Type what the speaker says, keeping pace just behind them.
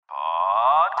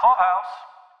Clubhouse.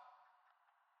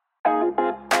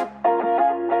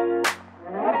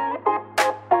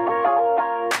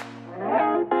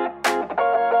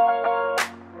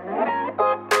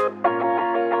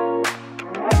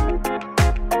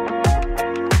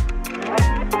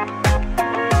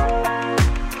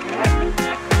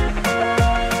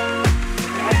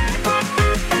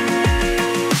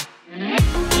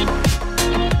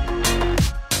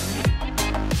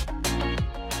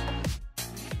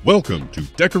 Welcome to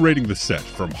Decorating the Set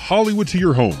from Hollywood to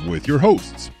Your Home with your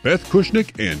hosts, Beth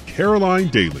Kushnick and Caroline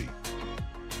Daly.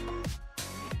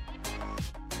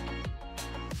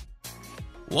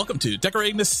 Welcome to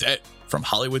Decorating the Set from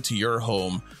Hollywood to Your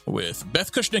Home with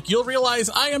Beth Kushnick. You'll realize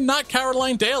I am not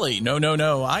Caroline Daly. No.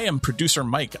 I am producer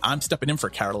Mike. I'm stepping in for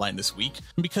Caroline this week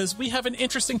because we have an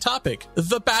interesting topic,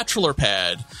 the bachelor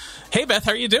pad. Hey, Beth,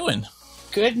 how are you doing?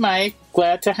 Good, Mike.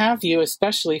 Glad to have you,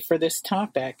 especially for this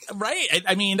topic. Right.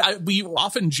 I mean, we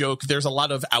often joke there's a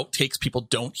lot of outtakes people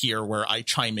don't hear where I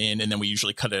chime in and then we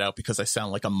usually cut it out because I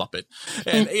sound like a Muppet.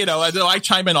 And, I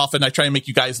chime in often. I try and make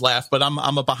you guys laugh, but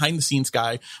I'm a behind the scenes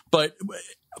guy. But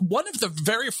one of the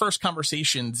very first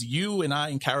conversations you and I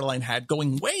and Caroline had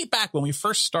going way back when we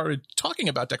first started talking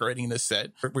about decorating this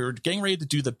set, we were getting ready to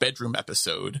do the bedroom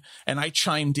episode, and I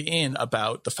chimed in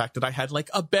about the fact that I had like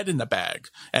a bed in the bag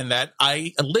and that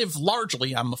I live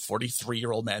largely, I'm a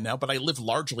 43-year-old man now, but I live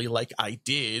largely like I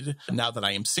did now that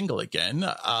I am single again.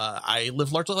 I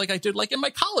live largely like I did like in my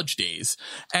college days.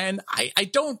 And I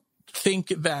don't think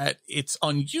that it's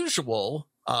unusual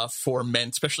for men,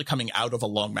 especially coming out of a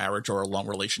long marriage or a long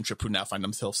relationship who now find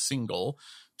themselves single,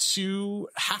 to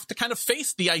have to kind of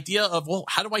face the idea of, well,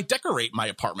 how do I decorate my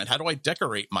apartment? How do I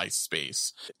decorate my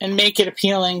space? And make it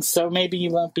appealing so maybe you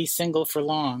won't be single for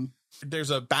long. There's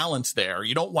a balance there.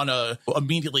 You don't want to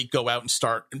immediately go out and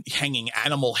start hanging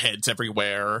animal heads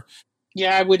everywhere.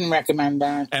 Yeah, I wouldn't recommend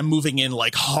that. And moving in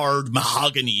like hard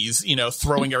mahoganies,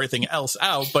 throwing everything else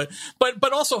out, but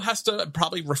also has to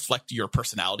probably reflect your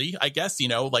personality, I guess,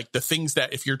 like the things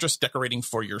that if you're just decorating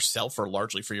for yourself or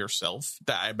largely for yourself,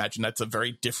 that I imagine that's a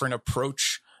very different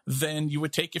approach than you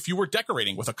would take if you were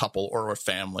decorating with a couple or a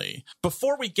family.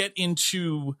 Before we get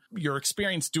into your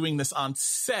experience doing this on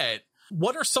set,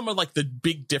 what are some of like the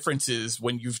big differences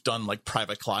when you've done like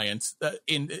private clients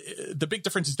in the big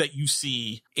differences that you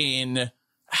see in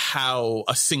how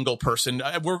a single person,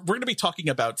 we're going to be talking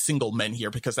about single men here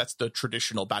because that's the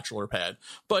traditional bachelor pad,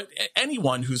 but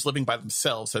anyone who's living by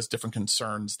themselves has different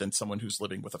concerns than someone who's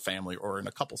living with a family or in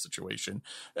a couple situation.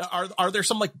 Are there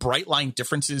some like bright line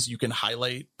differences you can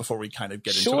highlight before we kind of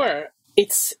get into it? Sure.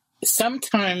 It's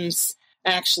sometimes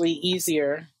actually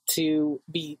easier to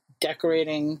be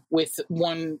decorating with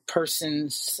one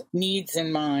person's needs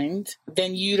in mind,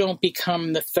 then you don't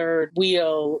become the third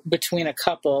wheel between a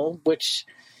couple, which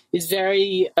is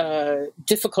very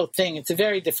difficult thing. It's a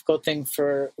very difficult thing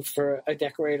for a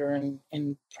decorator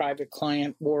in private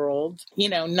client world,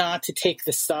 not to take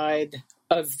the side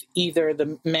of either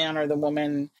the man or the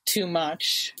woman too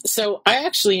much. So I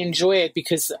actually enjoy it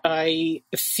because I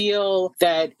feel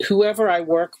that whoever I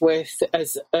work with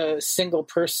as a single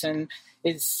person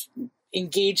is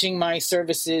engaging my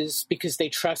services because they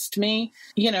trust me.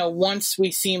 Once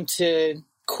we seem to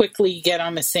quickly get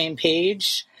on the same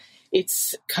page,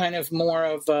 it's kind of more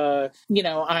of a,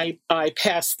 I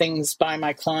pass things by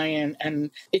my client and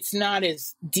it's not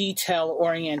as detail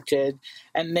oriented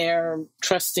and they're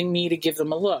trusting me to give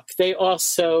them a look. They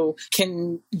also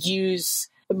can use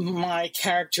my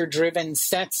character driven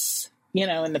sets,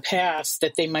 in the past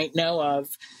that they might know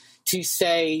of to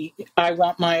say, I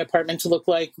want my apartment to look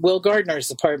like Will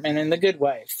Gardner's apartment in The Good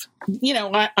Wife.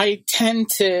 I tend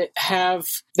to have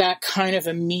that kind of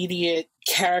immediate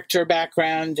character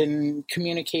background and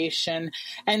communication.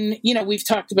 And, we've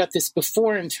talked about this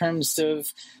before in terms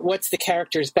of what's the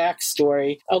character's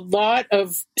backstory. A lot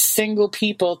of single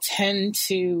people tend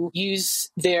to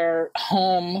use their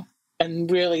home and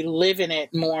really live in it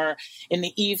more in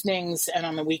the evenings and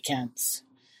on the weekends.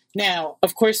 Now,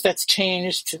 of course, that's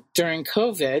changed during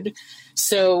COVID.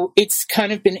 So it's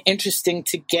kind of been interesting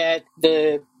to get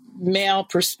the male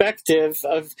perspective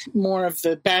of more of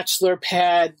the bachelor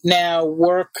pad, now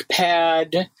work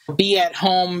pad, be at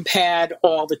home pad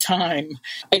all the time.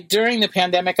 During the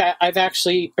pandemic, I've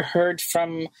actually heard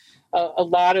from a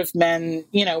lot of men,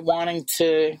 wanting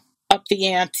to up the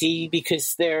ante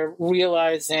because they're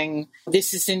realizing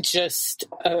this isn't just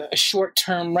a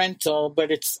short-term rental,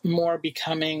 but it's more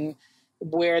becoming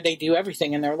where they do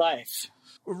everything in their life.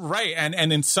 Right.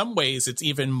 And in some ways, it's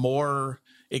even more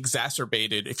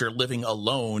exacerbated if you're living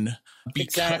alone.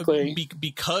 Exactly.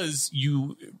 Because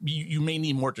you may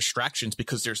need more distractions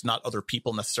because there's not other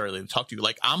people necessarily to talk to.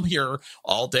 Like, I'm here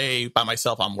all day by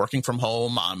myself. I'm working from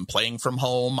home. I'm playing from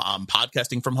home. I'm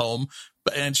podcasting from home.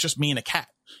 And it's just me and a cat.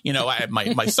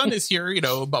 My son is here,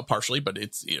 partially, but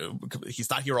it's, he's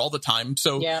not here all the time.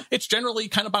 So It's generally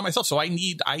kind of by myself. So I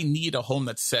need a home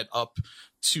that's set up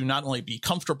to not only be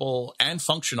comfortable and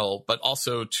functional, but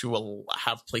also to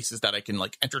have places that I can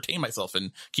like entertain myself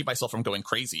and keep myself from going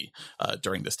crazy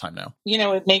during this time now.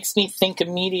 It makes me think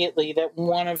immediately that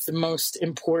one of the most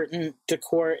important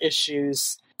decor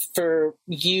issues for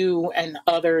you and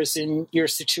others in your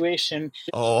situation.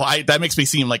 That makes me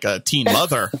seem like a teen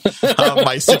mother of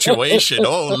my situation.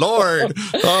 Oh, Lord.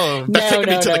 Oh, they're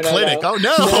taking me to the clinic. Oh,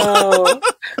 no.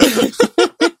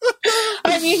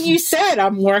 I mean, you said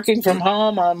I'm working from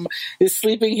home. I'm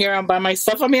sleeping here. I'm by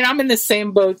myself. I mean, I'm in the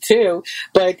same boat too.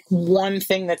 But one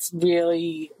thing that's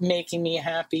really making me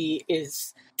happy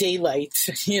is daylight.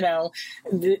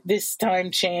 This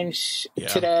time change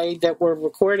today that we're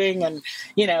recording, and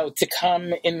to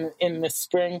come in the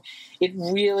spring, it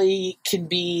really can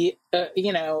be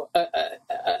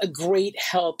a great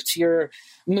help to your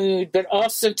mood, but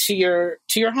also to your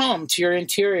home, to your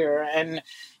interior. And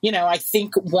I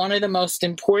think one of the most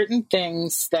important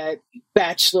things that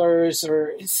bachelors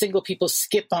or single people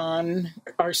skip on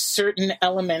are certain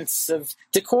elements of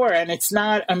decor. And it's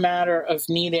not a matter of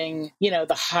needing,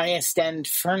 the highest end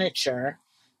furniture.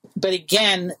 But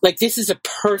again, like, this is a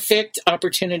perfect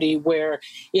opportunity where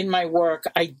in my work,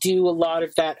 I do a lot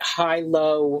of that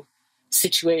high-low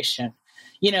situation.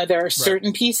 There are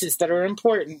certain pieces that are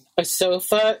important. A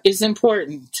sofa is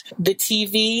important. The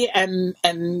TV and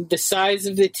the size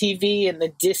of the TV and the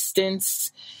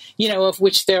distance, of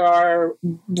which there are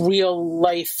real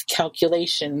life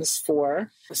calculations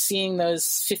for. Seeing those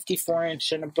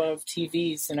 54-inch and above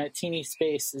TVs in a teeny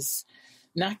space is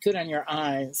not good on your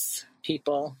eyes,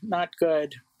 people. Not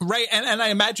good. Right. And I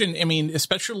imagine,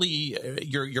 especially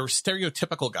your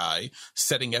stereotypical guy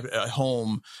setting at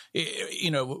home,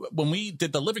 when we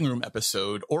did the living room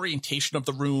episode, orientation of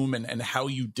the room and how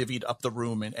you divvied up the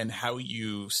room and how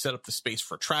you set up the space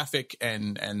for traffic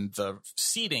and the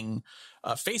seating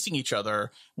facing each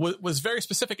other was very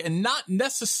specific and not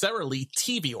necessarily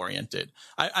TV oriented.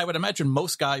 I would imagine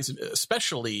most guys,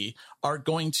 especially, are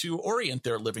going to orient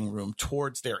their living room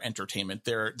towards their entertainment,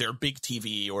 their big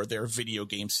TV or their video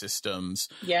game systems.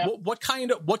 Yeah. What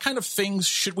kind of things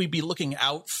should we be looking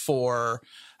out for?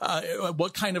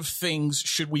 What kind of things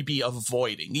should we be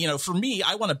avoiding? For me,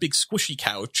 I want a big squishy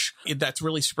couch that's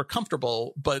really super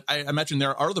comfortable, but I imagine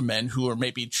there are other men who are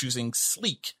maybe choosing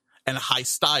sleek and high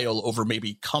style over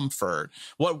maybe comfort.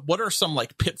 What are some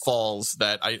like pitfalls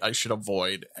that I should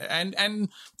avoid and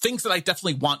things that I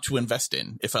definitely want to invest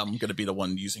in if I'm going to be the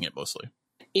one using it mostly?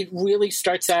 It really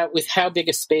starts out with how big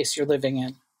a space you're living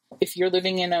in. If you're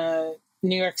living in a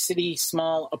New York City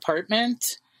small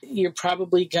apartment, you're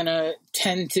probably going to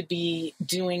tend to be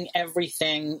doing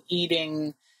everything,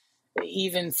 eating,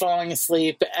 even falling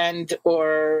asleep and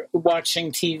or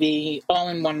watching TV all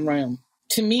in one room.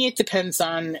 To me, it depends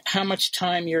on how much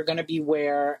time you're going to be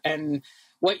where and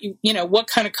what what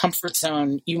kind of comfort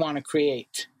zone you want to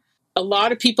create. A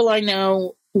lot of people I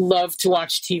know love to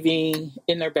watch TV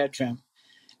in their bedroom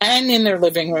and in their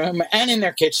living room and in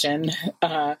their kitchen.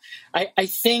 I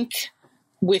think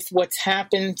with what's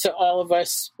happened to all of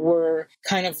us, we're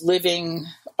kind of living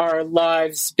our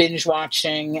lives binge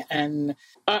watching, and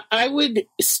I would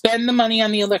spend the money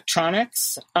on the electronic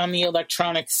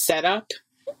setup.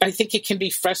 I think it can be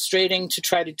frustrating to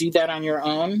try to do that on your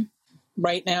own.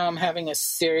 Right now, I'm having a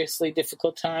seriously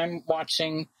difficult time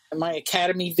watching my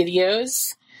Academy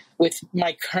videos with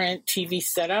my current TV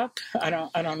setup. I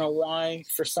don't know why.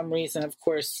 For some reason, of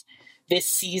course, this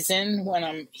season when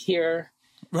I'm here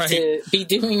to be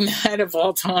doing that of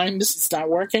all times, it's not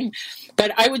working.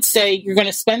 But I would say you're going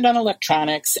to spend on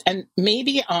electronics and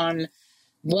maybe on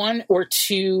one or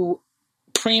two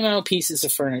primo pieces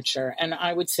of furniture. And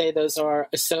I would say those are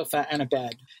a sofa and a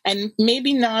bed. And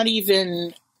maybe not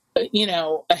even,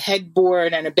 a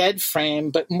headboard and a bed frame,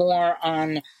 but more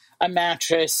on a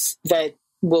mattress that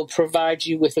will provide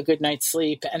you with a good night's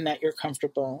sleep and that you're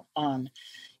comfortable on.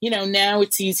 Now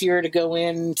it's easier to go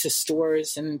into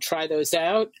stores and try those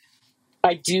out.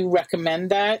 I do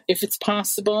recommend that if it's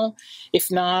possible.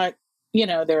 If not,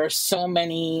 there are so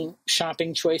many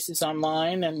shopping choices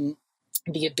online and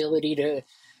the ability to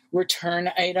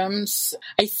return items.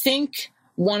 I think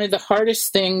one of the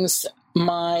hardest things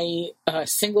my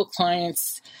single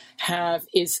clients have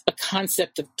is a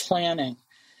concept of planning.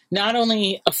 Not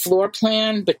only a floor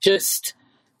plan, but just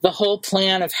the whole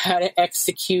plan of how to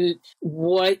execute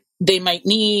what they might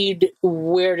need,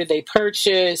 where do they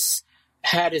purchase,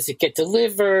 how does it get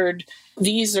delivered.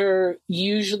 These are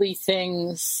usually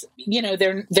things,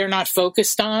 they're not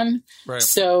focused on. Right.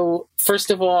 So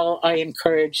first of all, I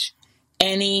encourage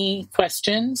any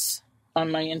questions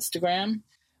on my Instagram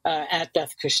at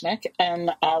Beth Kushnick,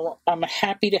 and I'm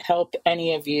happy to help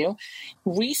any of you.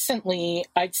 Recently,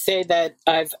 I'd say that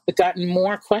I've gotten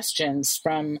more questions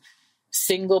from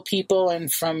single people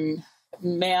and from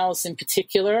males in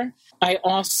particular. I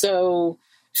also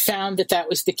found that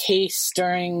was the case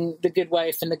during The Good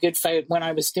Wife and The Good Fight when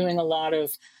I was doing a lot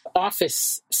of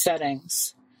office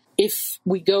settings. If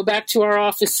we go back to our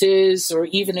offices, or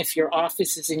even if your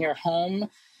office is in your home,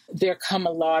 there come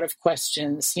a lot of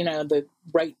questions. The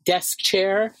right desk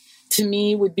chair, to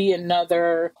me, would be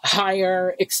another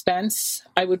higher expense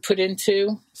I would put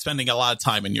into. Spending a lot of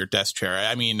time in your desk chair.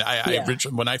 I mean, I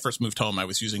when I first moved home, I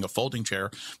was using a folding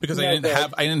chair because I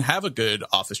didn't have a good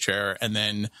office chair. And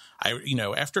then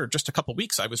after just a couple of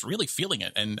weeks, I was really feeling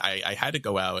it, and I had to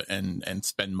go out and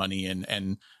spend money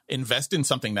and invest in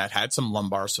something that had some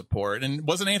lumbar support, and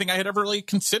wasn't anything I had ever really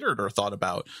considered or thought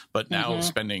about. But now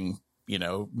spending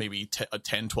maybe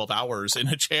 10, 12 hours in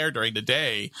a chair during the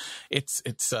day, it's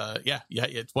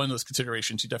one of those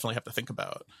considerations you definitely have to think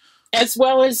about. As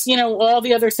well as, all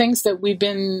the other things that we've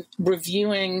been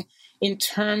reviewing in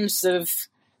terms of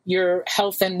your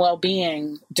health and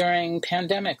well-being during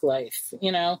pandemic life.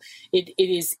 It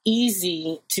is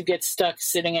easy to get stuck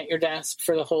sitting at your desk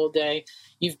for the whole day.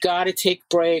 You've got to take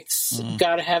breaks,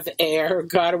 got to have air,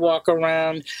 got to walk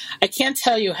around. I can't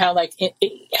tell you how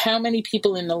how many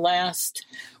people in the last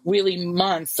really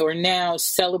month or now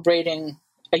celebrating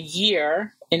a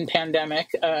year in pandemic.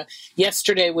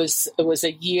 Yesterday was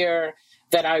a year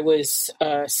that I was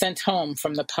sent home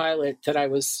from the pilot that I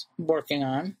was working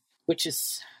on, which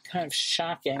is kind of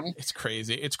shocking. It's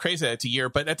crazy. It's crazy that it's a year,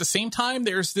 but at the same time,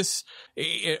 there's this.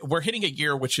 We're hitting a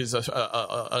year which is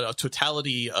a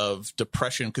totality of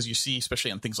depression, because you see,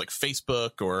 especially on things like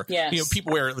Facebook or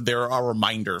people where there are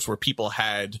reminders where people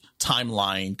had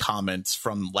timeline comments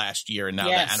from last year, and now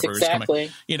the anniversary is coming.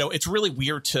 It's really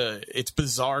weird it's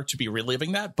bizarre to be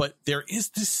reliving that, but there is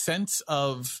this sense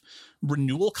of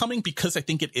renewal coming, because I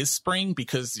think it is spring,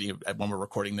 because when we're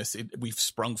recording this, we've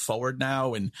sprung forward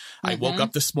now, and I woke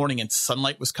up this morning and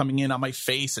sunlight was coming in on my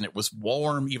face, and it was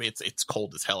warm. Even it's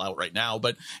cold as hell out right now,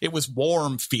 but it was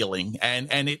warm feeling,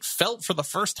 and it felt for the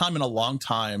first time in a long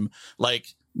time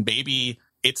like maybe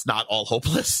it's not all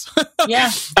hopeless. Yeah,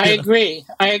 I agree.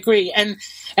 And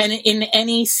in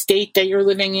any state that you're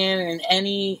living in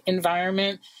any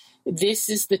environment, this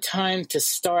is the time to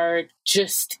start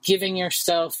just giving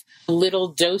yourself little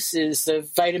doses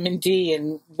of vitamin D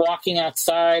and walking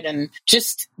outside and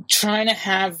just trying to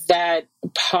have that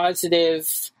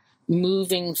positive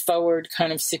moving forward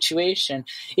kind of situation.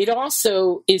 It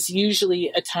also is usually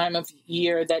a time of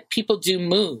year that people do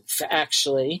move,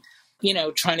 actually,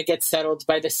 trying to get settled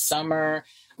by the summer,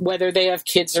 whether they have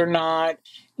kids or not.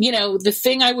 The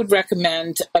thing I would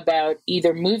recommend about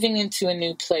either moving into a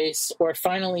new place or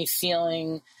finally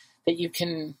feeling that you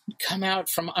can come out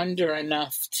from under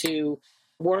enough to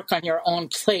work on your own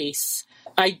place,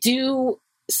 I do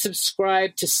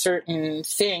subscribe to certain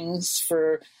things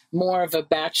for more of a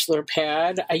bachelor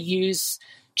pad. I use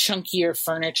chunkier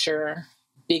furniture,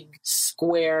 big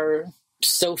square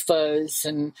sofas,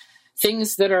 and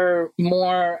things that are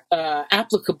more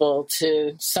applicable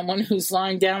to someone who's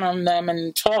lying down on them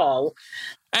and tall.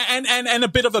 And a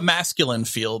bit of a masculine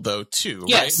feel, though, too,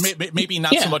 yes. Right? Maybe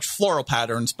not so much floral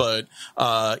patterns, but,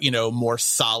 more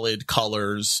solid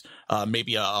colors,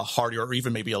 maybe a hardier, or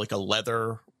even maybe like a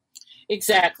leather.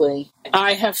 Exactly.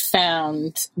 I have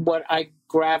found what I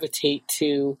gravitate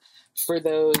to for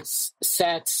those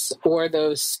sets or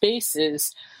those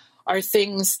spaces are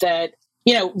things that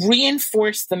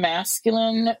reinforce the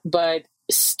masculine, but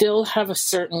still have a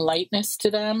certain lightness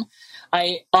to them.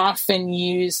 I often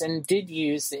use and did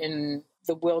use in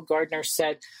the Will Gardner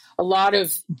set a lot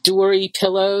of Dory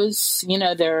pillows.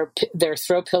 They're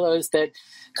throw pillows that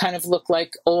kind of look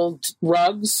like old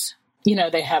rugs.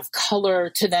 They have color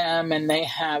to them and they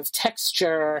have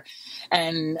texture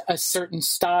and a certain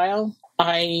style.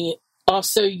 I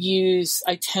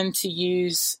tend to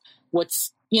use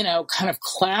what's kind of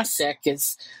classic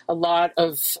is a lot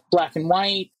of black and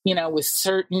white, with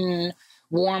certain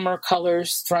warmer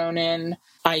colors thrown in.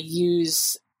 I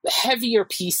use heavier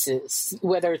pieces,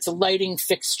 whether it's a lighting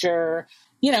fixture.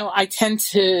 I tend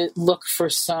to look for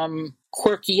some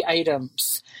quirky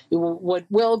items. What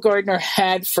Will Gardner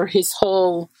had for his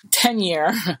whole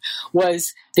tenure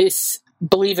was this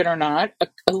believe it or not,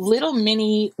 a little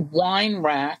mini wine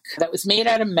rack that was made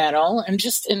out of metal and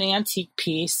just an antique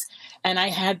piece. And I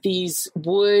had these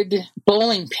wood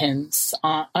bowling pins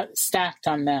stacked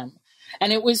on them.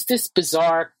 And it was this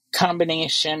bizarre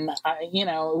combination.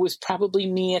 It was probably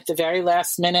me at the very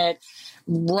last minute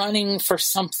running for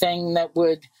something that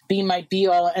would be my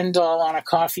be-all, end-all on a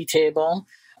coffee table.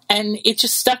 And it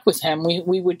just stuck with him.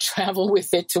 We would travel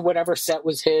with it to whatever set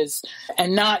was his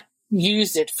and not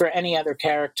use it for any other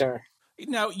character.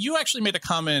 Now, you actually made a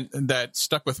comment that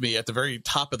stuck with me at the very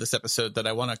top of this episode that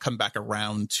I want to come back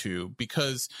around to,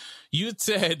 because you had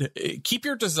said, keep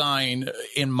your design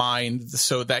in mind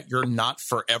so that you're not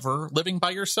forever living by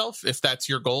yourself, if that's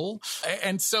your goal.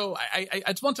 And so I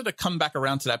just wanted to come back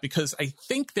around to that, because I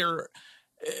think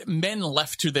men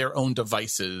left to their own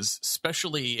devices,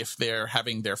 especially if they're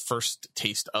having their first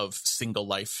taste of single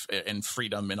life and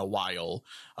freedom in a while,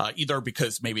 either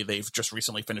because maybe they've just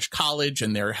recently finished college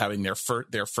and they're having their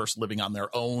first living on their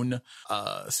own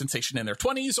sensation in their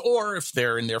 20s, or if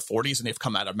they're in their 40s and they've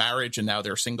come out of marriage and now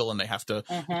they're single and they have to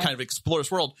kind of explore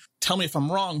this world. Tell me if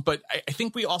I'm wrong, but I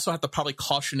think we also have to probably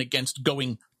caution against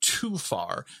going too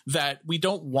far, that we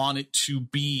don't want it to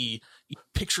be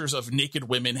pictures of naked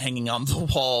women hanging on the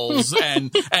walls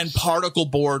and particle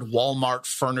board Walmart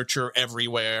furniture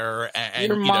everywhere. And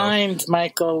your mind,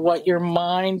 Michael, what your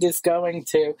mind is going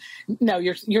to. No,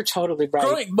 you're totally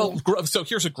right. So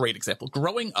here's a great example.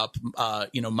 Growing up,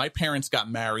 my parents got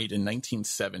married in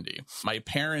 1970. My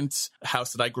parents'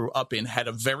 house that I grew up in had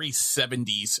a very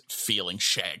 70s feeling.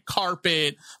 Shag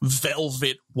carpet,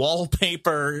 velvet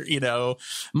wallpaper.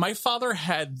 My father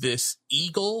had this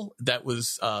eagle that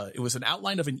was it was an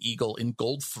outline of an eagle in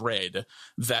gold thread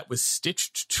that was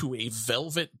stitched to a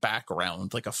velvet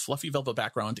background, like a fluffy velvet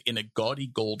background in a gaudy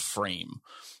gold frame.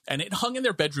 And it hung in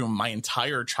their bedroom my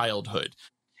entire childhood.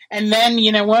 And then,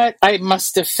 you know what? I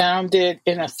must have found it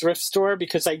in a thrift store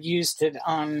because I used it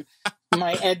on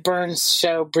my Ed Burns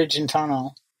show, Bridge and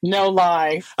Tunnel. No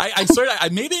lie. I sort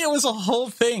of, maybe it was a whole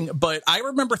thing, but I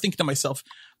remember thinking to myself,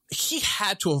 he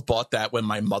had to have bought that when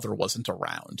my mother wasn't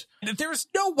around. There's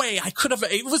no way I could have.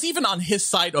 It was even on his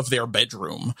side of their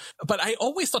bedroom. But I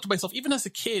always thought to myself, even as a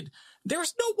kid,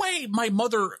 there's no way my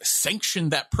mother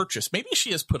sanctioned that purchase. Maybe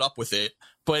she has put up with it,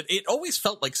 but it always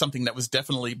felt like something that was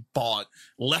definitely bought,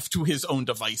 left to his own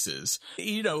devices.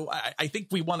 I think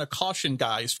we want to caution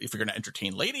guys, if you're going to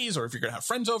entertain ladies or if you're going to have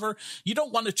friends over, you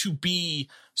don't want it to be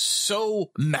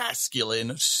so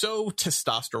masculine, so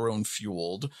testosterone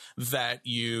fueled that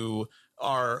you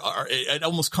it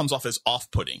almost comes off as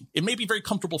off-putting. It may be very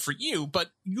comfortable for you, but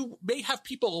you may have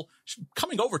people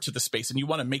coming over to the space and you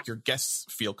want to make your guests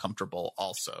feel comfortable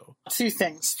also. Two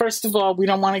things. First of all, we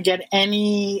don't want to get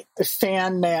any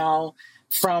fan mail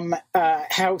from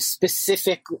how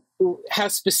specific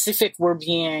we're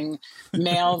being,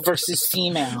 male versus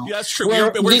female. Yeah, that's true.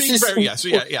 We're being very, yes.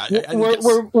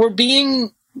 We're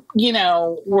being,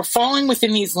 we're falling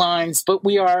within these lines, but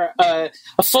we are a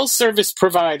full service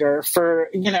provider for,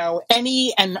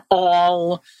 any and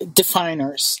all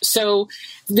definers. So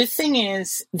the thing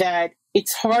is that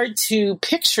it's hard to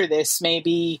picture this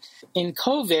maybe in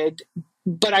COVID,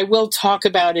 but I will talk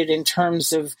about it in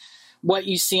terms of what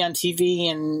you see on TV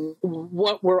and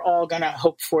what we're all going to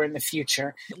hope for in the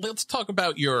future. Let's talk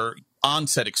about your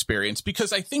on-set experience,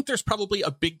 because I think there's probably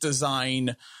a big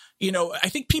design. I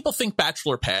think people think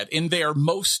bachelor pad in their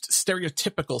most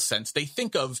stereotypical sense. They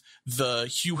think of the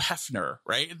Hugh Hefner,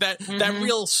 right? That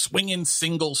real swinging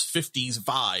singles 50s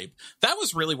vibe. That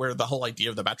was really where the whole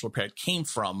idea of the bachelor pad came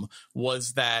from,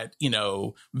 was that,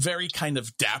 very kind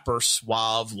of dapper,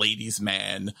 suave ladies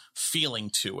man feeling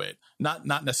to it. Not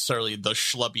necessarily the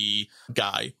schlubby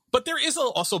guy. But there is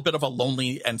also a bit of a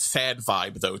lonely and sad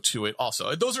vibe, though, to it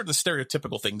also. Those are the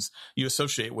stereotypical things you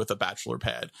associate with a bachelor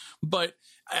pad. But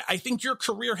I think your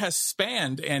career has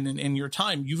spanned, and in your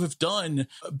time, you have done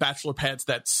bachelor pads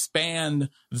that span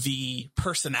the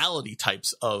personality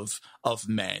types of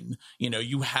men.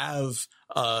 You have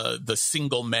the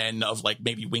single men of like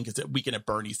maybe Weekend at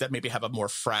Bernie's that maybe have a more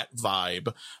frat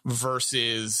vibe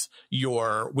versus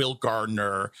your Will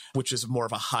Gardner, which is more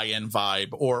of a high end vibe,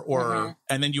 or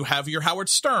and then you have your Howard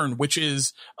Stern, which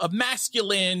is a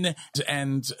masculine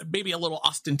and maybe a little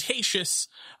ostentatious,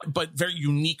 but very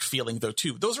unique feeling though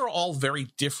too. Those are all very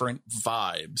different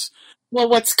vibes. Well,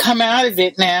 what's come out of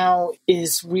it now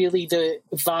is really the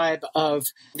vibe of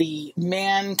the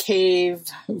man cave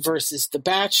versus the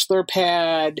bachelor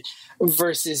pad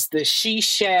versus the she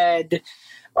shed.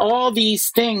 All these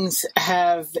things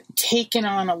have taken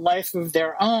on a life of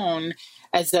their own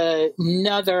as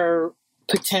another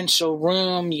potential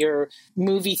room, your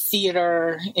movie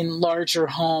theater in larger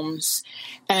homes.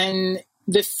 And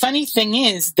the funny thing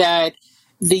is that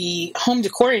the home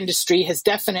decor industry has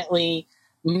definitely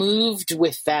moved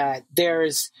with that.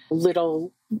 There's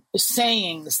little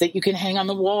sayings that you can hang on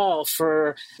the wall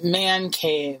for man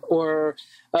cave or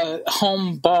a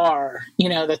home bar,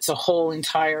 that's a whole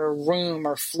entire room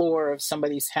or floor of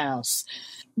somebody's house.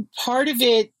 Part of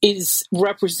it is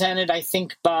represented, I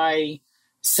think, by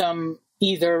some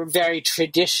either very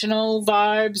traditional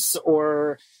vibes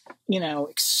or,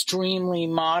 extremely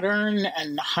modern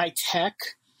and high tech.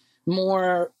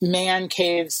 More man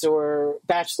caves or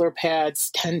bachelor pads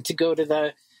tend to go to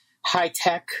the high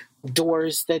tech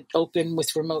doors that open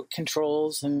with remote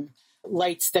controls and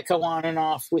lights that go on and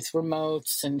off with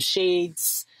remotes and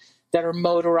shades that are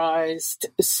motorized.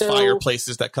 So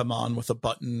fireplaces that come on with a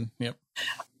button. Yep.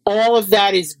 All of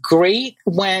that is great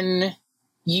when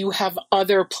you have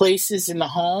other places in the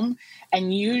home,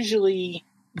 and usually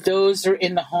those are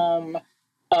in the home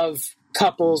of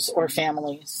couples or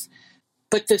families.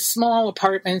 But the small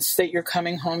apartments that you're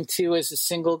coming home to as a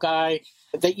single guy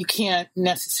that you can't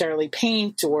necessarily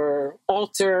paint or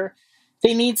alter,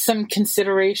 they need some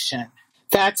consideration.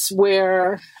 That's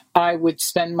where I would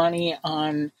spend money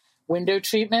on window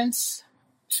treatments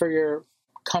for your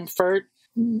comfort,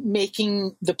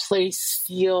 making the place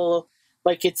feel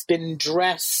like it's been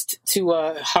dressed to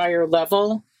a higher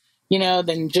level,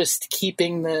 than just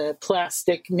keeping the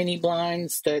plastic mini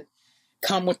blinds that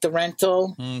come with the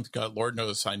rental. God, Lord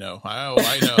knows, I know.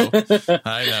 I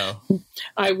know.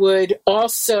 I would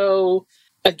also,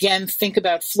 again, think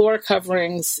about floor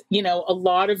coverings. A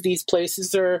lot of these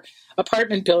places are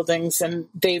apartment buildings, and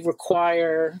they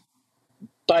require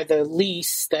by the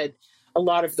lease that a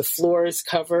lot of the floor is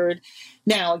covered.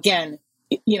 Now, again,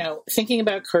 thinking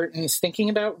about curtains, thinking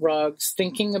about rugs,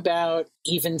 thinking about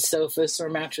even sofas or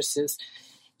mattresses,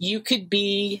 you could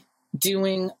be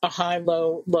doing a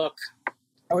high-low look,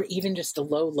 or even just a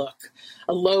low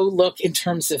look in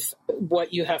terms of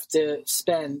what you have to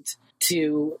spend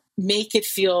to make it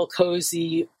feel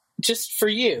cozy just for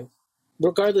you,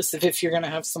 regardless of if you're going to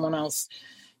have someone else,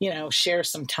 share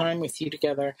some time with you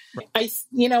together. Right.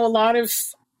 A lot of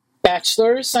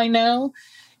bachelors I know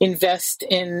invest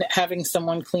in having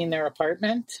someone clean their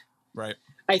apartment. Right.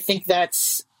 I think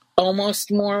that's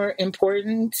almost more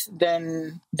important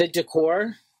than the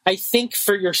decor. I think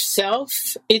for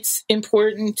yourself, it's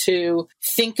important to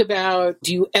think about,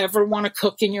 do you ever want to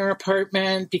cook in your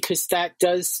apartment? Because that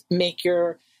does make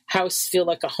your house feel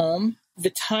like a home. The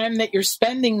time that you're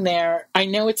spending there, I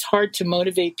know it's hard to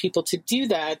motivate people to do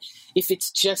that if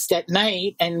it's just at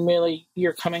night and really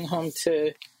you're coming home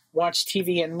to watch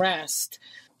TV and rest.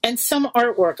 And some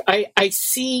artwork. I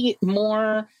see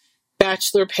more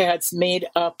bachelor pads made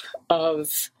up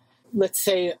of, let's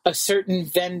say, a certain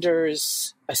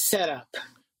vendor's setup.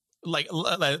 Like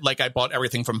I bought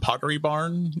everything from Pottery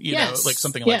Barn, like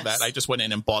something like that. I just went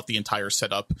in and bought the entire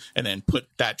setup and then put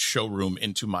that showroom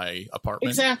into my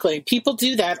apartment. Exactly. People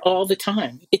do that all the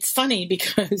time. It's funny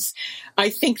because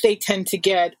I think they tend to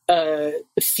get a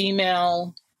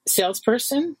female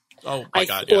salesperson. Oh my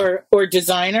God! Yeah. Or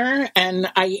designer,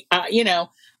 and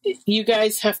you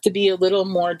guys have to be a little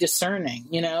more discerning.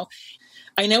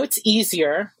 I know it's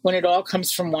easier when it all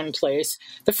comes from one place.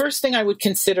 The first thing I would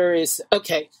consider is,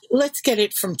 okay, let's get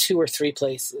it from 2 or 3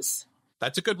 places.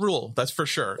 That's a good rule. That's for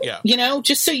sure. Yeah.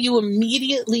 Just so you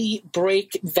immediately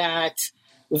break that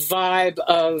vibe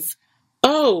of,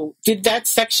 oh, did that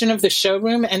section of the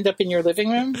showroom end up in your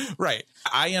living room? Right.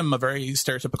 I am a very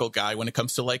stereotypical guy when it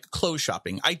comes to clothes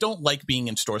shopping. I don't like being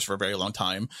in stores for a very long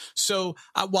time. So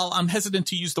while I'm hesitant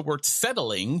to use the word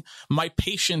settling, my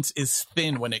patience is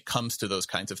thin when it comes to those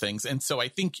kinds of things. And so I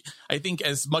think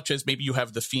as much as maybe you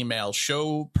have the female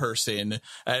show person,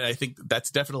 and I think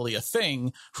that's definitely a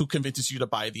thing, who convinces you to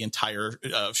buy the entire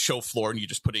show floor and you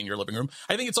just put it in your living room.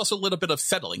 I think it's also a little bit of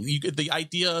settling.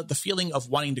 The feeling of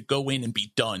wanting to go in and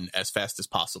be done as fast as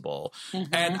possible.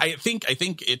 Mm-hmm. And I think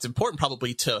it's important probably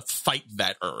to fight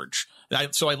that urge.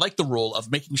 So I like the rule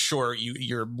of making sure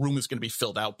your room is going to be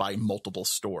filled out by multiple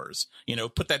stores.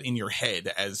 Put that in your head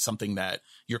as something that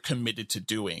you're committed to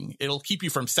doing. It'll keep you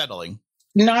from settling.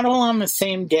 Not all on the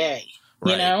same day,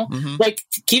 right. Mm-hmm.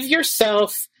 Give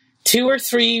yourself 2 or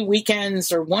 3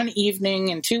 weekends or 1 evening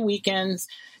and 2 weekends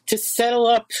to settle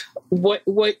up what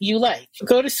you like.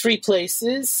 Go to 3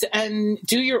 places and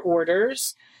do your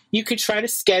orders. You could try to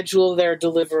schedule their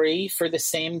delivery for the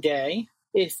same day.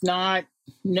 If not,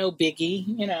 no biggie.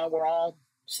 We're all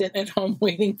sitting at home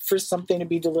waiting for something to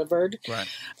be delivered. Right.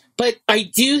 But I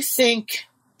do think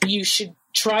you should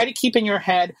try to keep in your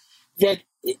head that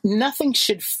nothing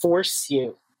should force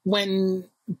you. When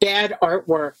bad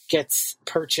artwork gets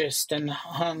purchased and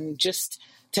hung just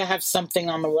to have something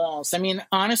on the walls. I mean,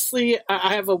 honestly,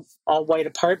 I have a all-white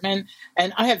apartment,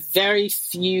 and I have very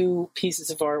few pieces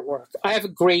of artwork. I have a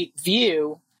great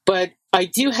view, but I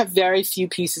do have very few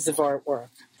pieces of artwork.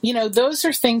 You know, those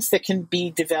are things that can be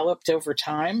developed over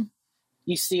time.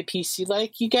 You see a piece you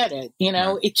like, you get it. You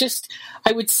know, It just,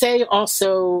 I would say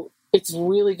also, it's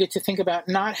really good to think about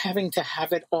not having to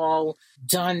have it all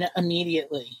done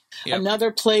immediately. Yep.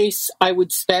 Another place I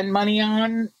would spend money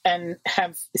on, and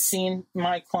have seen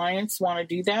my clients want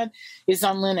to do that, is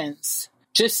on linens.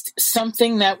 Just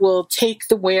something that will take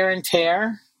the wear and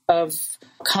tear of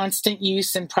constant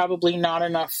use and probably not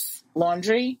enough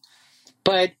laundry.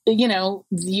 But, you know,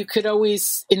 you could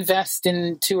always invest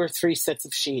in 2 or 3 sets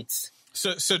of sheets.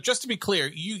 So just to be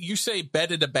clear, you say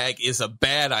bed in a bag is a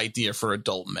bad idea for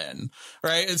adult men,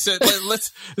 right? And so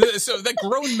so that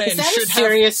grown men is that should a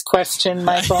serious question,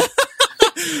 Michael?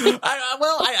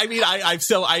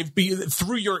 I've been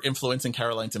through your influence and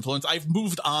Caroline's influence, I've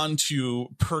moved on to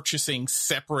purchasing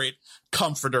separate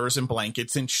comforters and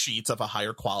blankets and sheets of a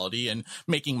higher quality and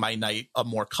making my night a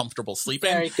more comfortable sleep.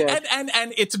 Very good.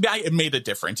 And it made a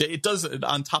difference. It does,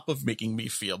 on top of making me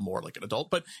feel more like an adult,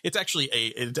 but it's actually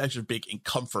a big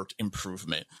comfort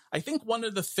improvement. I think one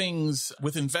of the things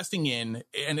with investing in,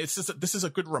 and this is a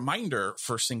good reminder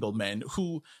for single men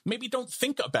who maybe don't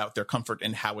think about their comfort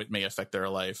and how it may affect their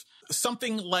life.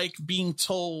 Something like being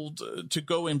told to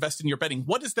go invest in your bedding.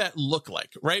 What does that look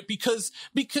like, right? Because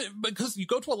you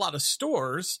go to a lot of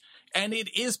stores and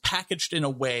it is packaged in a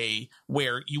way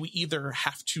where you either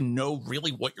have to know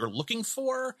really what you're looking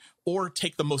for or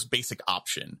take the most basic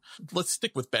option. Let's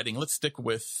stick with bedding. Let's stick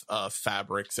with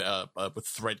fabrics, with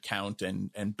thread count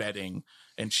and bedding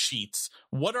and sheets.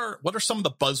 What are some of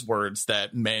the buzzwords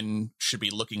that men should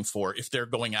be looking for if they're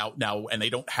going out now and they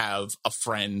don't have a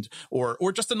friend or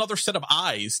just another set of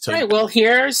eyes to... All right, well,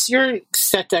 here's your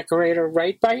set decorator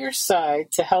right by your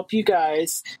side to help you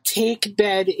guys take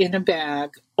bed in a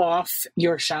bag off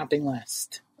your shopping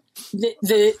list.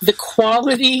 The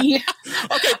quality.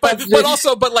 Okay,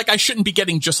 but like I shouldn't be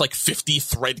getting just like 50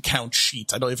 thread count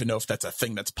sheets. I don't even know if that's a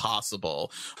thing that's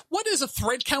possible. What does a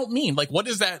thread count mean? Like, what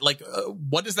is that? Like,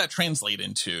 what does that translate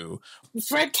into?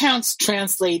 Thread counts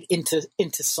translate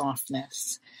into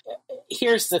softness.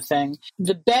 Here's the thing: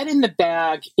 the bed in the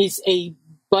bag is a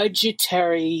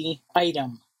budgetary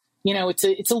item. You know,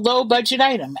 it's a low budget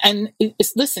item, and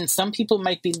listen, some people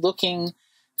might be looking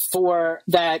for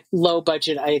that low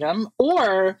budget item,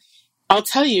 or I'll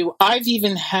tell you, I've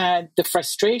even had the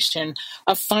frustration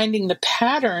of finding the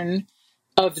pattern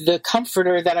of the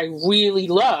comforter that I really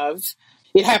love.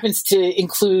 It happens to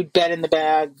include bed in the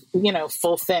bag, you know,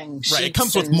 full thing. Right. It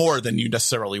comes with more than you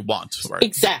necessarily want. Right?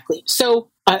 Exactly. So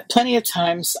plenty of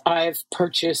times I've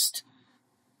purchased,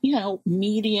 you know,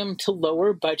 medium to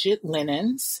lower budget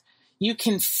linens. You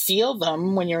can feel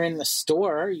them when you're in the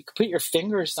store. You can put your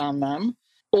fingers on them.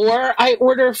 Or I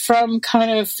order from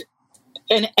kind of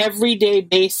an everyday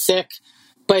basic,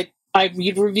 but I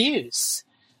read reviews.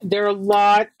 There are a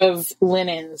lot of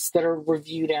linens that are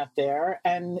reviewed out there,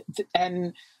 and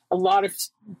a lot of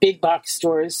big box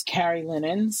stores carry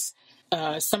linens.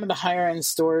 Some of the higher end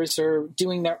stores are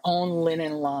doing their own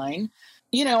linen line.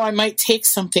 You know, I might take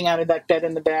something out of that bed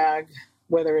in the bag,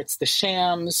 whether it's the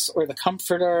shams or the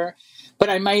comforter, but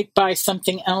I might buy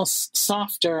something else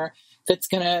softer that's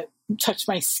going to touch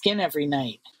my skin every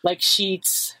night, like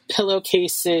sheets,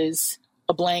 pillowcases,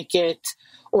 a blanket,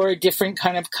 or a different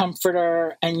kind of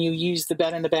comforter, and you use the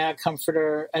bed in the bag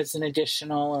comforter as an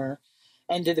additional or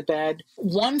end of the bed.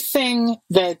 One thing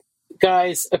that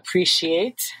guys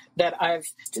appreciate that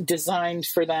I've designed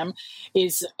for them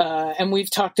is, and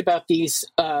we've talked about these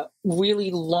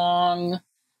really long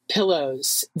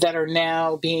pillows that are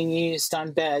now being used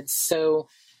on beds. So,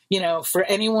 you know, for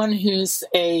anyone who's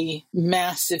a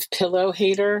massive pillow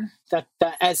hater, that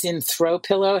as in throw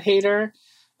pillow hater,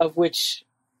 of which,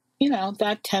 you know,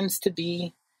 that tends to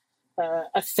be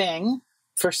a thing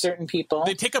for certain people.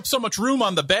 They take up so much room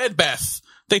on the bed, Beth.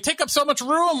 They take up so much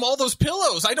room, all those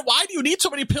pillows. Why do you need so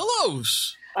many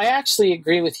pillows? I actually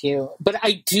agree with you, but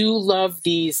I do love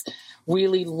these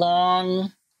really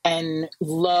long and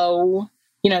low.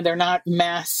 You know, they're not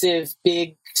massive,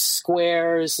 big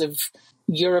squares of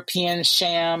European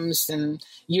shams and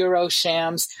Euro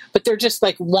shams, but they're just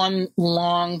like one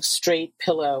long straight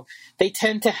pillow. They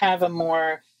tend to have a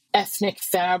more ethnic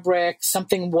fabric,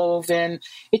 something woven.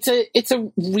 It's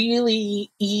a really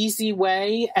easy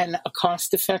way and a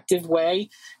cost-effective way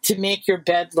to make your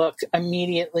bed look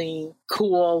immediately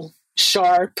cool,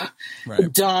 sharp,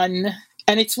 right, done.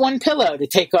 And it's one pillow to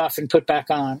take off and put back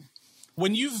on.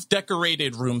 When you've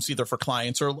decorated rooms either for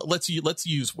clients or let's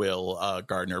use Will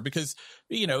Gardner, because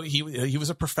he was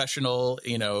a professional,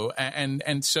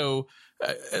 and so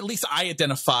at least I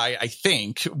identify, I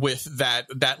think, with that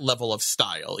level of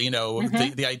style,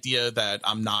 the idea that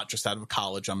I'm not just out of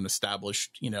college, I'm an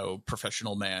established,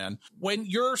 professional man. When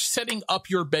you're setting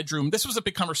up your bedroom, this was a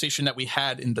big conversation that we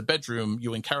had in the bedroom,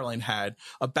 you and Caroline had,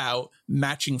 about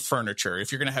matching furniture.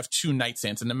 If you're going to have two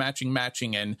nightstands and the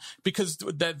matching, and because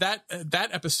that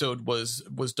episode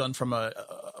was done from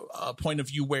a point of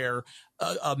view where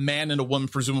a man and a woman,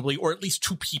 presumably, or at least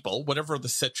two people, whatever the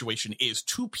situation is,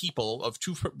 two people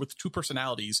with two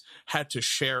personalities had to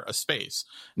share a space.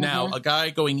 Now, a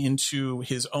guy going into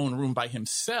his own room by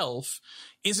himself,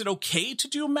 is it okay to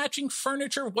do matching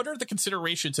furniture? What are the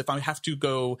considerations if I have to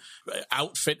go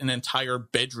outfit an entire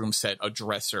bedroom set, a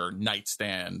dresser,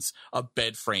 nightstands, a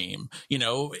bed frame?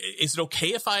 Is it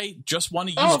okay if I just want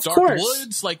to use dark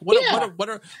woods? Like,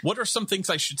 what are some things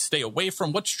I should stay away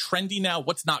from? What's trendy now?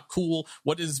 What's not cool?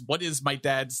 What is my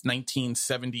dad's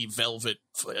 1970 velvet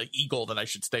eagle that I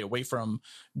should stay away from?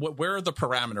 Where are the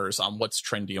parameters on what's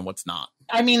trendy and what's not?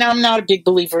 I mean, I'm not a big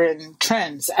believer in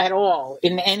trends at all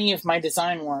in any of my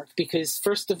design work, because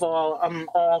first of all, I'm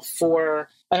all for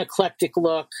an eclectic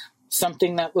look,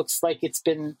 something that looks like it's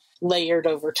been layered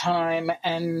over time.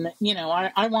 And,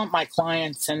 I want my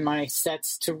clients and my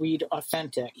sets to read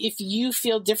authentic. If you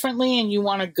feel differently and you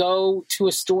want to go to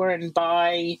a store and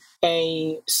buy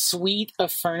a suite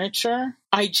of furniture,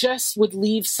 I just would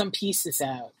leave some pieces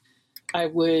out. I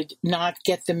would not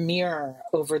get the mirror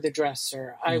over the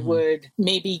dresser. I would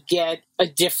maybe get a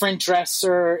different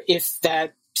dresser if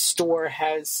that store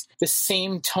has the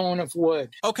same tone of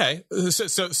wood. Okay,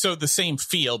 so the same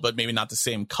feel, but maybe not the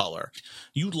same color.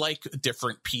 You like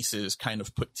different pieces kind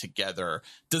of put together.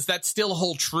 Does that still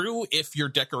hold true if you're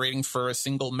decorating for a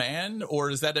single man, or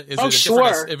is it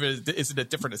a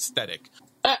different aesthetic?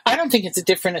 I don't think it's a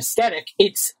different aesthetic.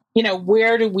 It's,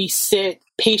 where do we sit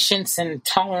patience and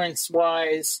tolerance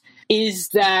wise? Is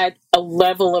that a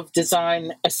level of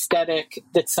design aesthetic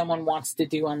that someone wants to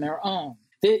do on their own?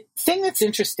 The thing that's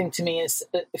interesting to me is,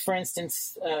 for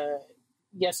instance,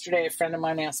 yesterday a friend of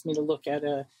mine asked me to look at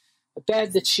a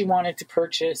bed that she wanted to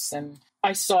purchase, and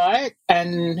I saw it,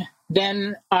 and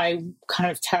then I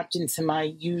kind of tapped into my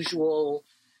usual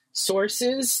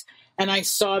sources, and I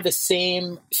saw the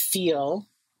same feel,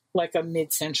 like a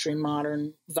mid-century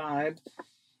modern vibe,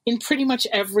 in pretty much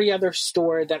every other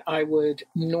store that I would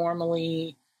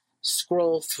normally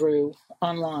scroll through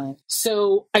online.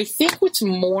 So I think what's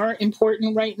more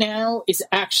important right now is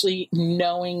actually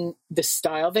knowing the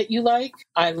style that you like.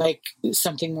 I like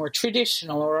something more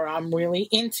traditional, or I'm really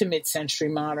into mid-century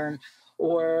modern,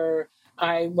 or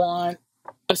I want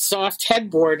a soft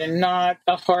headboard and not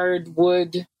a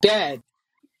hardwood bed.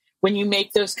 When you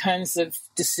make those kinds of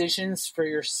decisions for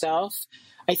yourself,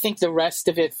 I think the rest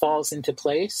of it falls into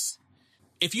place.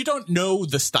 If you don't know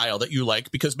the style that you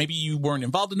like, because maybe you weren't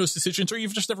involved in those decisions or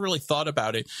you've just never really thought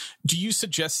about it, do you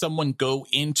suggest someone go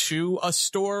into a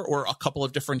store or a couple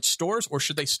of different stores, or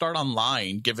should they start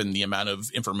online given the amount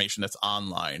of information that's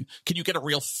online? Can you get a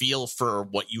real feel for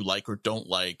what you like or don't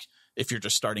like if you're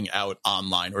just starting out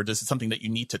online, or is it something that you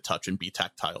need to touch and be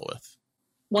tactile with?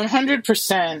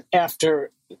 100% after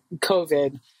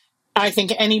COVID, I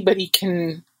think anybody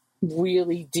can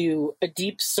really do a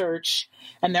deep search,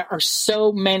 and there are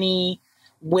so many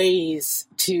ways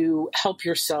to help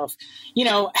yourself. You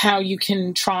know how you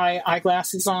can try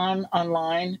eyeglasses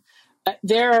online?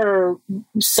 There are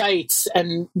sites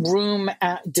and room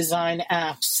design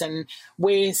apps and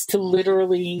ways to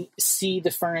literally see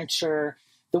the furniture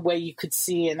the way you could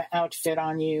see an outfit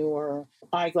on you or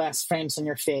eyeglass frames on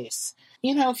your face.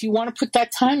 You know, if you want to put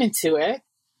that time into it,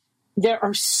 there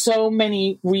are so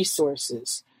many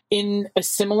resources. In a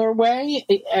similar way,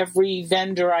 every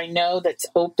vendor I know that's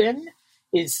open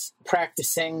is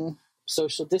practicing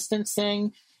social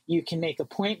distancing. You can make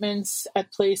appointments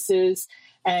at places,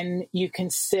 and you can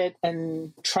sit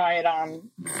and try it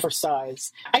on for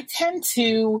size. I tend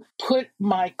to put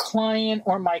my client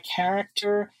or my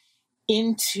character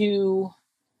into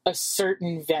a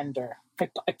certain vendor.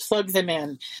 I plug them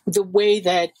in. The way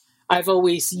that I've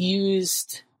always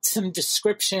used some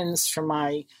descriptions for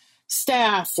my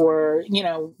staff, or, you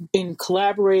know, in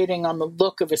collaborating on the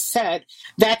look of a set,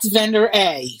 that's vendor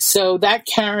A. So that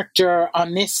character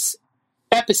on this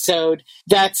episode,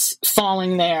 that's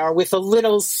falling there with a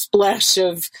little splash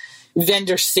of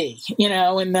vendor C, you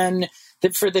know, and then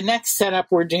for the next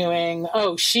setup we're doing,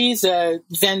 oh, she's a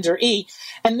vendor E.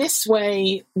 And this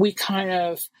way we kind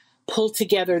of pull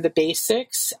together the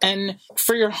basics. And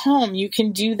for your home, you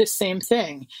can do the same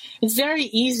thing. It's very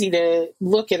easy to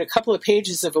look at a couple of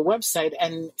pages of a website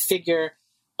and figure,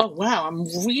 oh, wow, I'm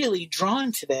really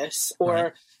drawn to this, or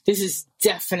Right. this is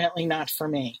definitely not for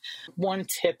me. One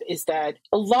tip is that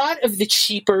a lot of the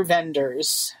cheaper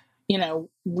vendors,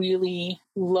 really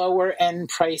lower end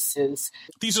prices.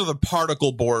 These are the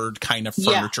particle board kind of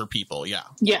furniture people. Yeah.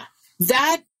 Yeah.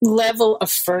 That level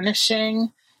of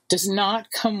furnishing does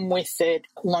not come with it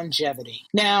longevity.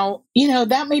 Now,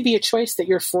 that may be a choice that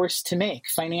you're forced to make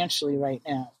financially right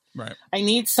now. Right. I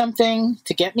need something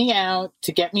to get me out,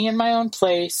 to get me in my own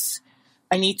place.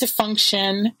 I need to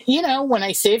function. When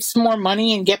I save some more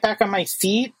money and get back on my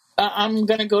feet, I'm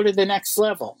going to go to the next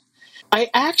level. I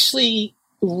actually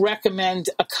recommend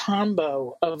a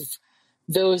combo of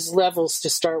those levels to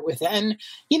start with. And,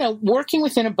 working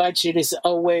within a budget is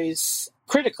always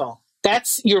critical.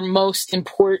 That's your most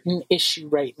important issue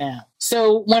right now.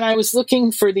 So when I was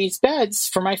looking for these beds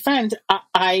for my friend,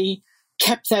 I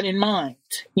kept that in mind,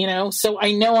 so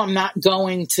I know I'm not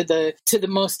going to the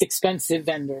most expensive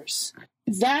vendors.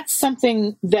 That's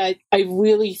something that I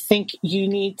really think you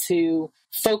need to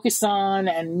focus on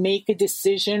and make a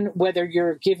decision whether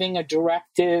you're giving a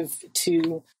directive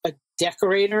to a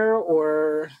decorator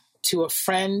or to a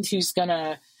friend who's going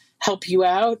to help you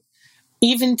out,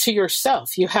 even to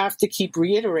yourself. You have to keep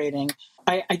reiterating,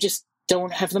 I just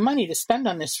don't have the money to spend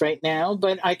on this right now,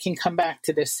 but I can come back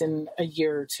to this in a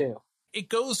year or two. It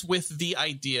goes with the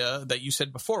idea that you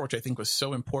said before, which I think was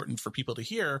so important for people to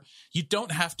hear. You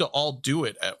don't have to all do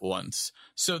it at once.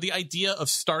 So the idea of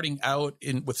starting out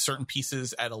with certain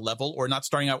pieces at a level, or not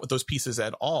starting out with those pieces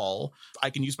at all. I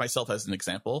can use myself as an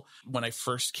example. When I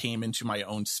first came into my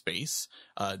own space,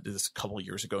 this a couple of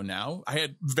years ago now, I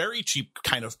had very cheap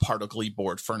kind of particle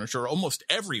board furniture almost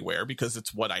everywhere because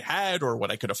it's what I had or what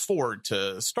I could afford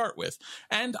to start with.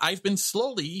 And I've been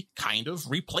slowly kind of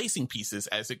replacing pieces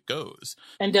as it goes.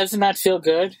 And doesn't that feel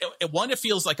good? It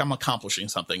feels like I'm accomplishing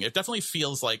something. It definitely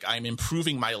feels like I'm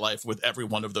improving my life with every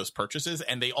one of those purchases,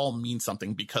 and they all mean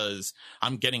something because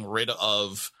I'm getting rid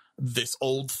of this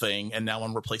old thing and now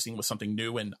I'm replacing with something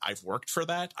new, and I've worked for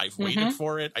that. I've waited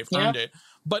for it. I've earned it.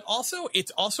 But also, it's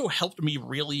also helped me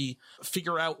really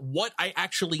figure out what I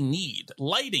actually need.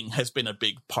 Lighting has been a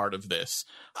big part of this.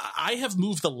 I have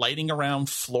moved the lighting around,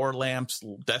 floor lamps,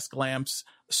 desk lamps,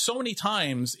 so many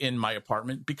times in my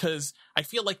apartment because I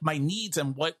feel like my needs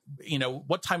and what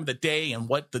time of the day and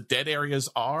what the dead areas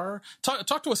are.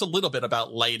 Talk to us a little bit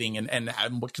about lighting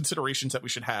and what considerations that we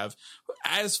should have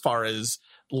as far as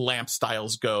lamp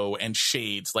styles go and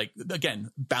shades, like,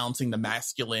 again, balancing the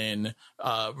masculine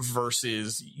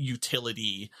versus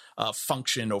utility,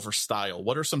 function over style.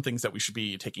 What are some things that we should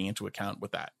be taking into account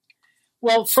with that?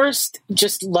 Well, first,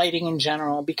 just lighting in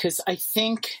general, because I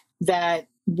think that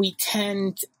we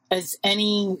tend, as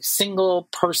any single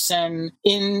person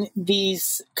in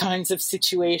these kinds of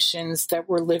situations that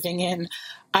we're living in,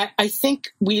 I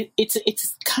think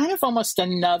it's kind of almost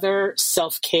another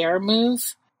self-care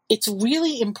move. It's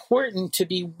really important to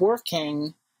be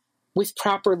working with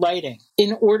proper lighting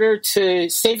in order to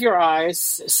save your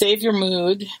eyes, save your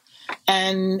mood,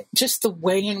 and just the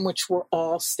way in which we're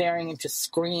all staring into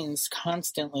screens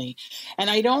constantly. And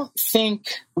I don't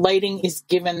think lighting is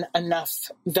given enough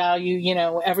value.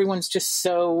 Everyone's just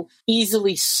so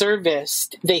easily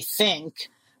serviced, they think,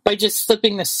 by just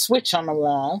flipping the switch on the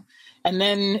wall. And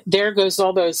then there goes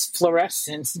all those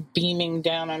fluorescents beaming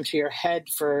down onto your head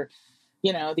for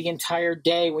the entire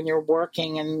day when you're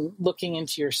working and looking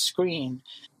into your screen.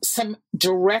 Some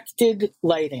directed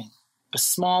lighting, a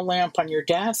small lamp on your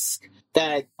desk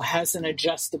that has an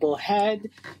adjustable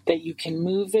head that you can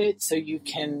move it so you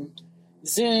can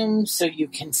zoom, so you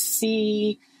can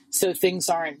see, so things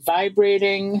aren't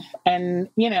vibrating. And,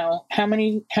 how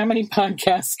many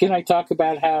podcasts can I talk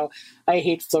about how I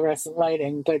hate fluorescent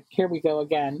lighting? But here we go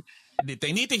again.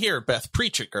 They need to hear it, Beth.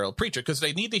 Preach it, girl. Preach it, because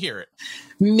they need to hear it.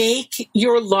 Make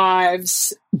your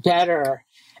lives better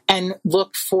and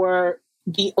look for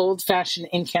the old-fashioned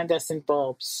incandescent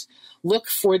bulbs. Look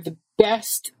for the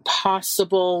best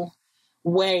possible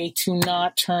way to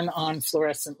not turn on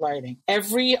fluorescent lighting.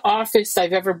 Every office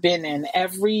I've ever been in,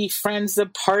 every friend's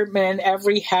apartment,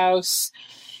 every house,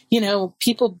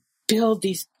 people build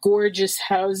these gorgeous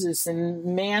houses and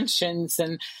mansions,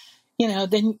 and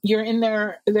then you're in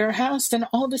their house, and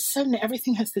all of a sudden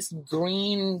everything has this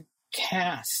green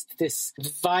cast, this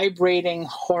vibrating,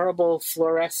 horrible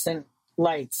fluorescent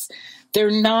lights.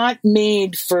 They're not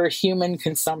made for human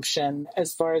consumption,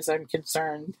 as far as I'm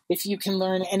concerned. If you can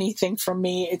learn anything from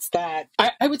me, it's that.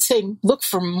 I would say look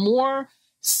for more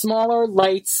smaller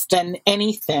lights than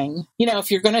anything. You know,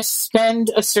 if you're going to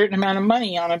spend a certain amount of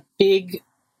money on a big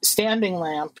standing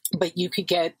lamp, but you could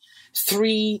get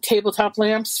 3 tabletop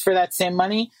lamps for that same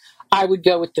money, I would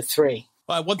go with the 3.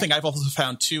 One thing I've also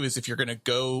found too is if you're going to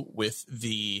go with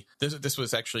this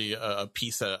was actually a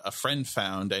piece a friend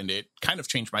found, and it kind of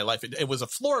changed my life. It was a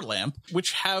floor lamp,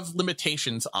 which have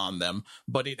limitations on them,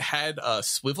 but it had a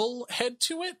swivel head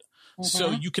to it.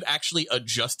 So you could actually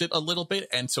adjust it a little bit,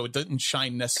 and so it didn't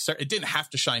shine necessarily. It didn't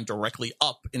have to shine directly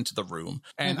up into the room.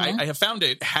 And I have found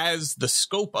it has the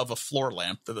scope of a floor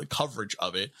lamp, the coverage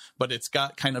of it, but it's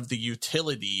got kind of the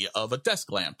utility of a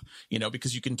desk lamp, you know,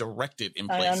 because you can direct it in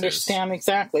places. I understand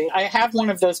exactly. I have one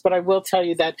of those, but I will tell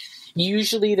you that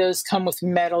usually those come with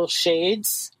metal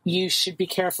shades. You should be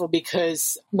careful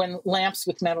because when lamps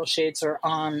with metal shades are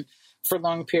on for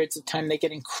long periods of time, they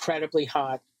get incredibly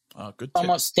hot. Good tip.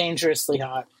 Almost dangerously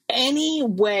hot. Any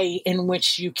way in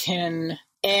which you can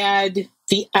add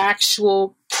the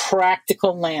actual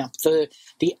practical lamp, the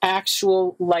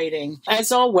actual lighting, as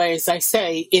always, I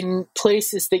say, in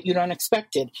places that you don't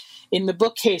expect it, in the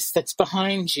bookcase that's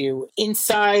behind you,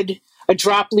 inside a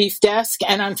drop leaf desk,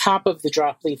 and on top of the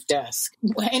drop leaf desk.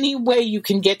 Any way you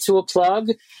can get to a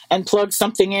plug and plug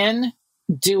something in,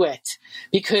 do it,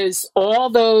 because all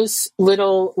those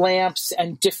little lamps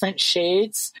and different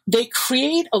shades, they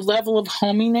create a level of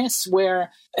hominess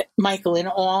where, Michael, in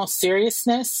all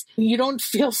seriousness, you don't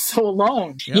feel so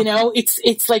alone. Yep. You know,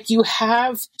 it's like you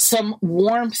have some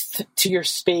warmth to your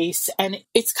space, and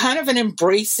it's kind of an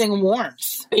embracing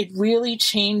warmth. It really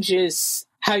changes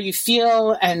how you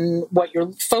feel and what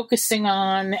you're focusing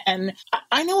on. And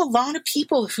I know a lot of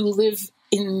people who live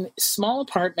in small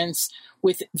apartments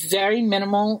with very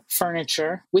minimal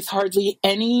furniture, with hardly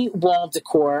any wall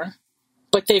decor,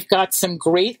 but they've got some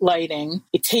great lighting.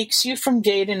 It takes you from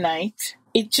day to night.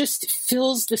 It just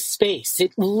fills the space.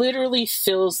 It literally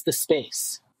fills the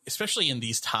space. Especially in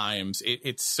these times,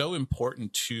 it's so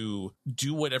important to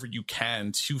do whatever you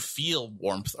can to feel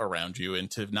warmth around you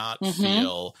and to not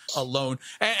feel alone.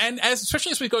 And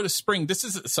especially as we go to spring, this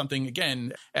is something,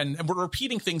 again, and we're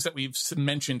repeating things that we've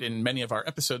mentioned in many of our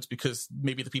episodes because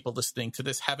maybe the people listening to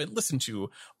this haven't listened to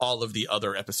all of the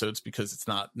other episodes because it's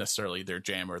not necessarily their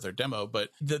jam or their demo. But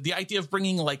the idea of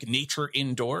bringing like nature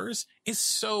indoors is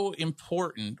so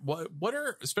important. What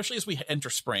are, especially as we enter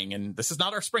spring, and this is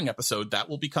not our spring episode, that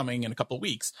will be coming in a couple of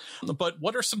weeks, but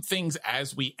what are some things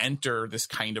as we enter this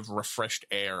kind of refreshed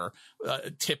air,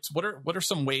 tips? What are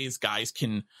some ways guys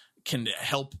can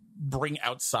help bring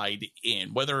outside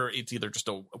in, whether it's either just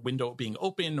a window being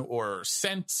open or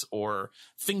scents or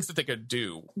things that they could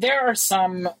do? There are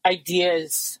some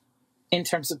ideas in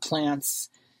terms of plants.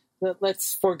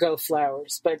 Let's forego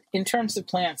flowers, but in terms of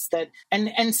plants that,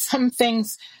 and some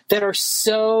things that are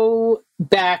so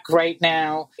back right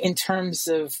now in terms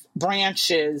of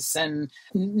branches and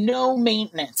no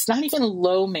maintenance, not even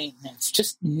low maintenance,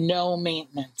 just no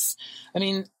maintenance. I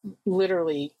mean,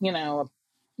 literally, you know,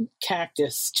 a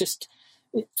cactus, just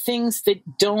things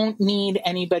that don't need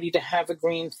anybody to have a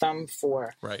green thumb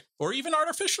for. Right. Or even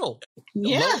artificial.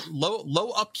 Yeah.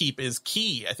 Low upkeep is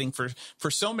key, I think, for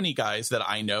so many guys that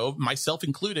I know, myself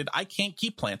included. I can't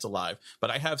keep plants alive, but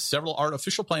I have several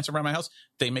artificial plants around my house.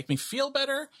 They make me feel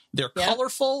better. They're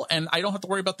colorful, and I don't have to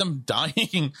worry about them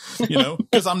dying, you know,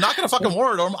 because I'm not going to fucking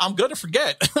worry, or I'm going to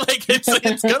forget. Like, it's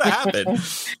going to happen.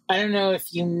 I don't know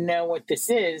if you know what this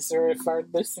is or if our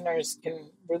listeners can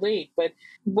relate, but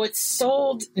what's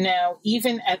sold now,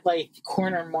 even at like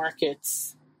corner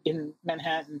markets in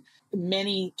Manhattan,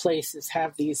 many places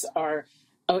have these, are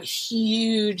a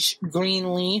huge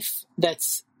green leaf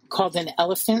that's called an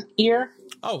elephant ear.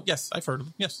 Oh, yes, I've heard of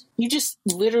them. Yes. You just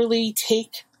literally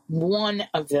take one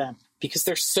of them because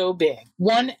they're so big,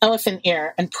 one elephant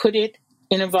ear, and put it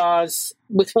in a vase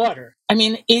with water. I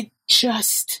mean, it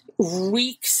just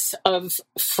reeks of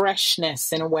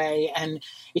freshness in a way, and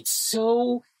it's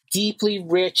so deeply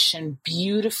rich and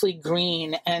beautifully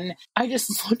green, and I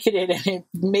just look at it and it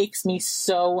makes me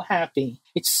so happy.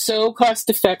 It's so cost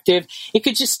effective. It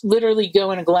could just literally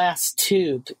go in a glass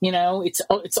tube, you know. It's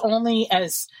only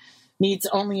needs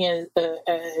only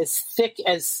as thick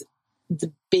as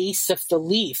the base of the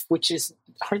leaf, which is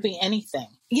hardly anything.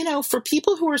 You know, for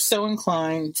people who are so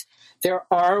inclined, there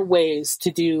are ways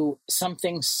to do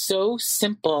something so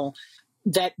simple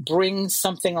that brings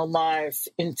something alive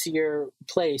into your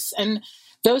place. And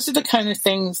those are the kind of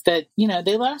things that, you know,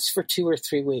 they last for 2 or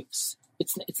 3 weeks.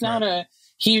 It's not a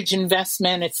huge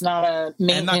investment. It's not a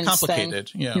maintenance and not complicated.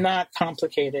 thing. Yeah. Not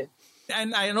complicated.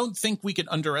 And I don't think we can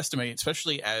underestimate,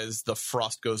 especially as the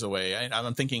frost goes away.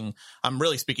 I'm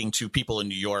really speaking to people in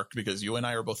New York, because you and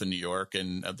I are both in New York,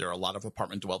 and there are a lot of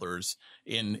apartment dwellers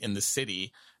in the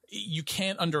city. You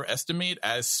can't underestimate,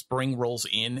 as spring rolls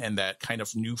in and that kind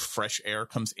of new fresh air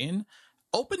comes in,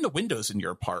 open the windows in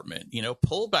your apartment,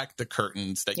 pull back the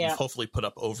curtains that you've hopefully put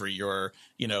up over your,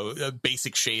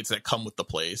 basic shades that come with the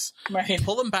place. Right.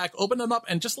 Pull them back, open them up,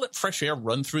 and just let fresh air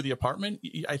run through the apartment.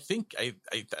 I think, I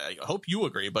hope you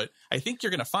agree, but I think you're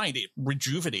going to find it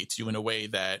rejuvenates you in a way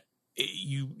that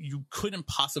you couldn't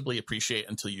possibly appreciate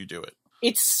until you do it.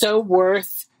 It's so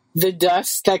worth the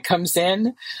dust that comes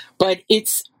in, but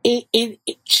it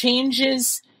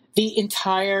changes the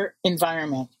entire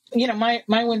environment.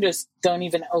 My windows don't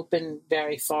even open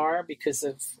very far because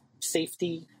of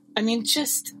safety. I mean,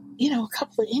 just, a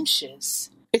couple of inches.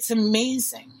 It's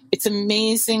amazing. It's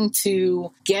amazing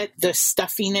to get the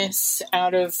stuffiness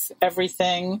out of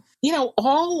everything.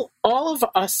 All of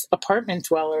us apartment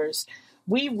dwellers,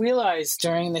 we realized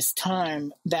during this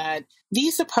time that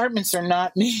these apartments are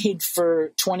not made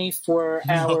for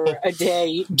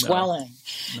 24-hour-a-day dwelling.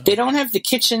 No. They don't have the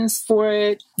kitchens for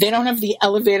it. They don't have the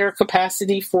elevator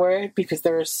capacity for it, because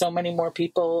there are so many more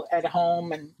people at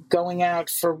home and going out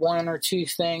for one or two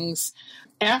things.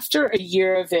 After a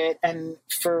year of it, and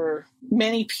for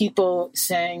many people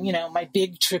saying, my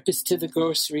big trip is to the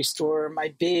grocery store,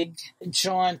 my big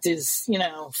jaunt is,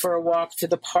 for a walk to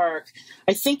the park,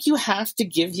 I think you have to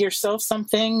give yourself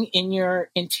something in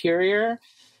your interior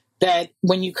that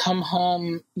when you come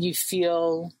home, you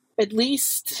feel at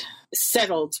least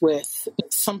settled with,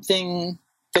 something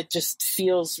that just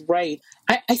feels right.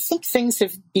 I think things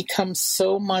have become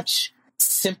so much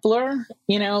simpler,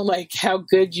 like how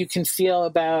good you can feel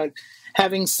about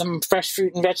having some fresh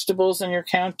fruit and vegetables on your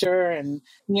counter. And,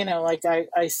 like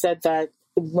I said, that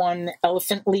one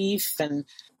elephant leaf and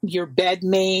your bed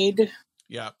made.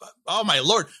 Yeah. Oh, my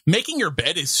Lord. Making your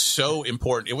bed is so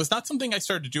important. It was not something I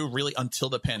started to do really until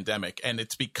the pandemic, and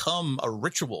it's become a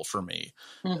ritual for me.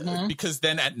 Mm-hmm. Because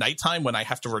then at nighttime, when I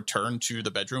have to return to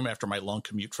the bedroom after my long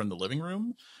commute from the living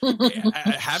room,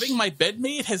 having my bed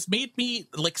made has made me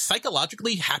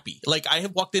psychologically happy. I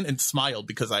have walked in and smiled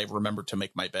because I remembered to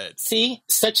make my bed. See,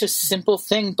 such a simple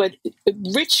thing, but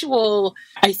ritual,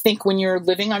 I think when you're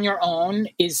living on your own,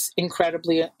 is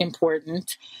incredibly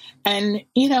important. And,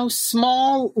 small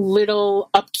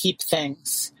little upkeep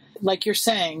things, like you're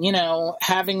saying,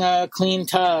 having a clean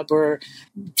tub or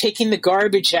taking the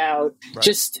garbage out, right.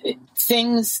 Just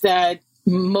things that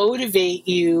motivate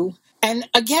you. And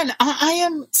again, I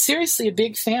am seriously a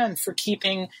big fan for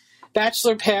keeping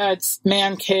bachelor pads,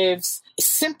 man caves,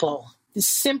 simple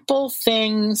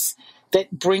things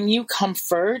that bring you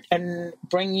comfort and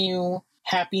bring you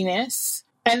happiness.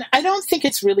 And I don't think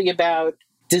it's really about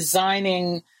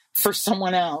designing for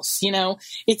someone else.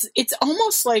 It's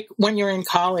almost like when you're in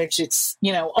college, it's,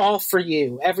 all for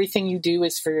you. Everything you do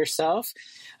is for yourself.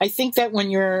 I think that when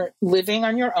you're living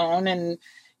on your own and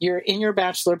you're in your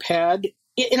bachelor pad,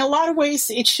 in a lot of ways,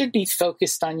 it should be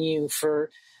focused on you for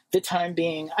the time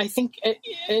being. I think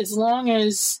as long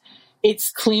as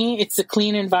it's clean, it's a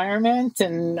clean environment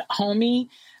and homey,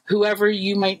 whoever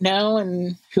you might know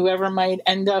and whoever might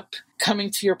end up coming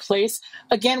to your place.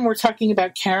 Again, we're talking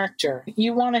about character.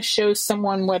 You want to show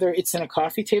someone, whether it's in a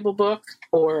coffee table book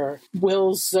or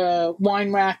Will's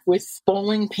wine rack with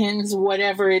bowling pins,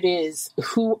 whatever it is,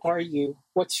 who are you?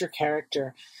 What's your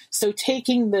character? So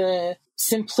taking the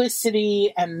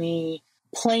simplicity and the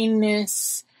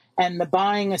plainness and the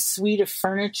buying a suite of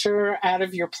furniture out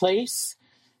of your place,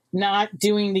 not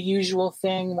doing the usual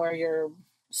thing where you're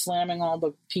slamming all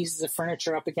the pieces of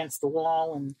furniture up against the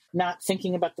wall and not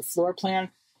thinking about the floor plan.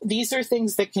 These are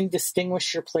things that can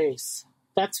distinguish your place.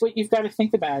 That's what you've got to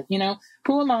think about.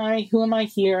 Who am I? Who am I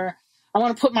here? I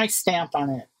want to put my stamp on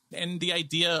it. And the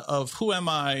idea of who am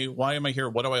I? Why am I here?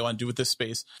 What do I want to do with this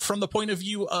space? From the point of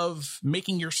view of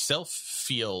making yourself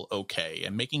feel okay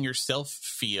and making yourself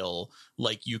feel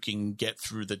like you can get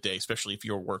through the day, especially if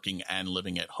you're working and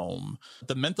living at home.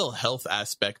 The mental health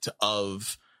aspect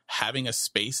of having a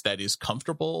space that is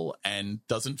comfortable and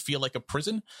doesn't feel like a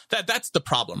prison, that's the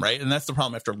problem, right? And that's the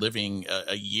problem after living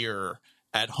a year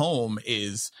at home,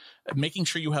 is making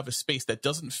sure you have a space that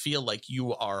doesn't feel like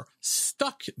you are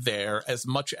stuck there as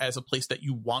much as a place that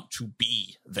you want to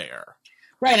be there.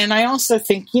 Right. And I also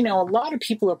think, a lot of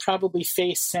people are probably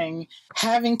facing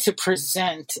having to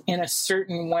present in a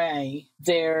certain way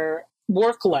their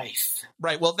work life.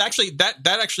 Right. Well, actually, that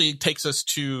actually takes us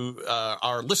to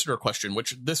our listener question,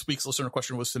 which this week's listener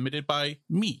question was submitted by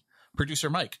me, Producer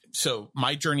Mike. So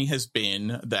my journey has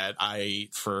been that I,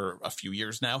 for a few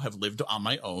years now, have lived on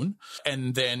my own.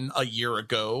 And then a year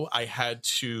ago, I had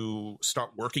to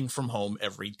start working from home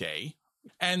every day.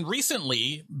 And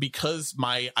recently, because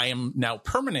I am now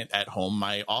permanent at home,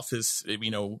 my office,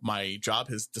 my job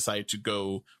has decided to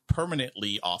go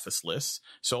permanently officeless.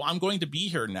 So I'm going to be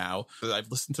here now.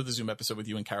 I've listened to the Zoom episode with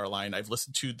you and Caroline. I've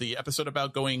listened to the episode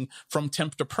about going from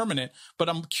temp to permanent. But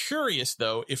I'm curious,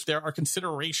 though, if there are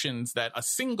considerations that a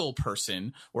single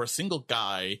person or a single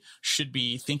guy should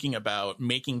be thinking about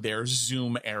making their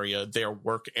Zoom area, their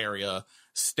work area,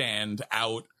 stand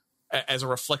out as a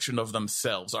reflection of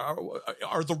themselves.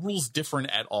 Are the rules different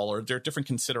at all? Or are there different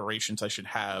considerations I should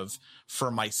have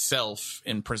for myself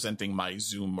in presenting my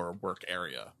Zoom or work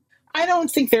area? I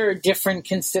don't think there are different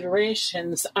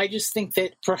considerations. I just think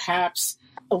that perhaps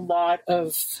a lot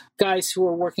of guys who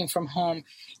are working from home,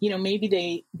 maybe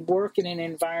they work in an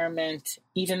environment,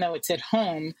 even though it's at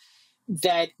home,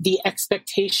 that the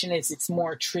expectation is it's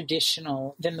more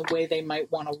traditional than the way they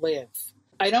might want to live.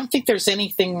 I don't think there's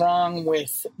anything wrong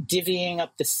with divvying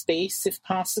up the space if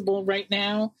possible right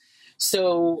now.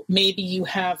 So maybe you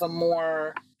have a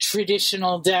more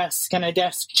traditional desk and a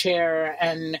desk chair,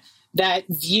 and that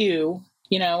view,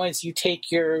 as you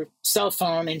take your cell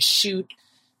phone and shoot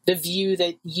the view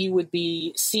that you would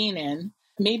be seen in,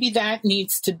 maybe that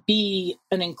needs to be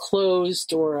an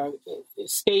enclosed or a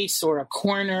space or a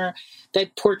corner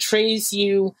that portrays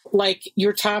you like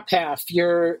your top half,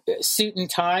 your suit and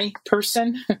tie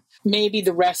person. Maybe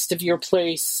the rest of your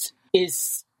place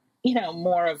is,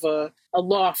 more of a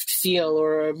loft feel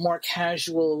or a more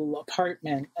casual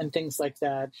apartment and things like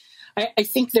that. I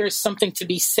think there's something to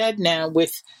be said now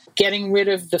with getting rid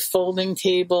of the folding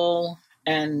table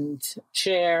and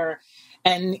chair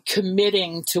and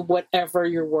committing to whatever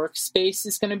your workspace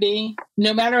is going to be.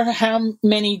 No matter how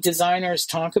many designers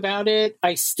talk about it,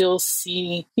 I still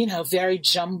see, very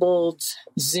jumbled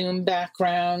Zoom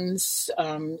backgrounds,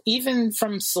 even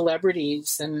from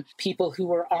celebrities and people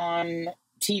who are on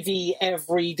TV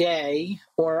every day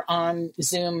or on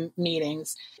Zoom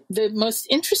meetings. The most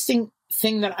interesting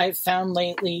thing that I've found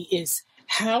lately is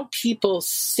how people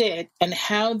sit and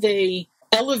how they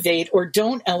elevate or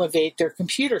don't elevate their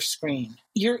computer screen.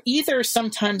 You're either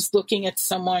sometimes looking at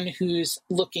someone who's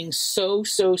looking so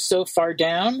far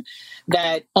down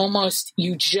that almost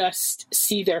you just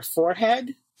see their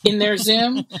forehead in their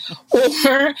Zoom,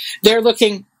 or they're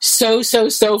looking so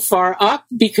far up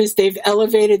because they've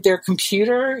elevated their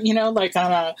computer, like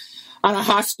on a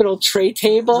hospital tray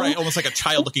table. Right, almost like a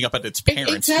child looking up at its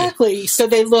parents. Exactly. So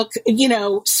they look,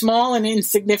 small and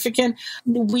insignificant.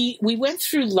 We went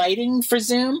through lighting for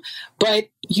Zoom, but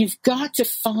you've got to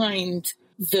find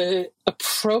the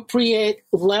appropriate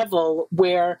level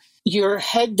where your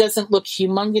head doesn't look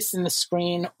humongous in the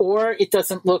screen or it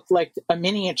doesn't look like a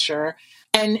miniature,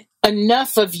 and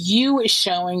enough of you is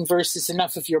showing versus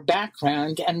enough of your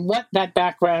background and what that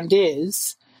background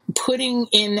is. Putting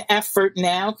in effort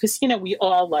now, because, we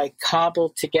all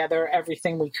cobbled together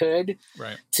everything we could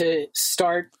to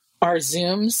start our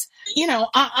Zooms.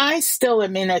 I still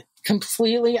am in a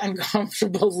completely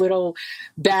uncomfortable little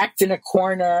backed in a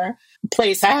corner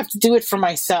place. I have to do it for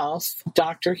myself.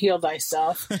 Doctor, heal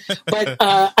thyself. But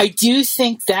I do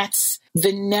think that's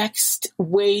the next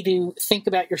way to think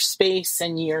about your space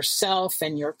and yourself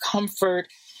and your comfort,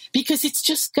 because it's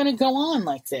just going to go on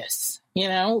like this,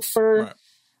 for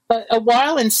a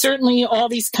while, and certainly all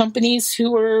these companies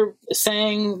who are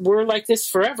saying we're like this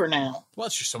forever now. Well,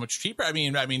 it's just so much cheaper. I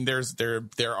mean,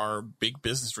 there are big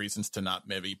business reasons to not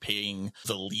maybe paying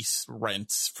the lease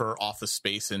rents for office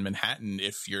space in Manhattan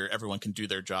if everyone can do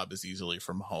their job as easily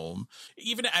from home.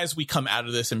 Even as we come out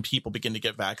of this and people begin to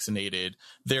get vaccinated,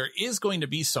 there is going to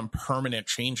be some permanent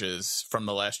changes from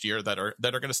the last year that are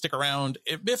going to stick around,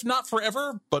 if not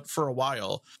forever, but for a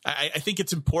while. I think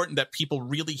it's important that people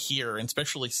really hear, and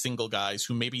especially single guys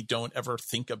who maybe don't ever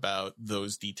think about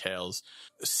those details,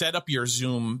 set up your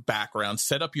Zoom background,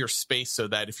 set up your space so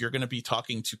that if you're going to be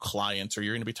talking to clients or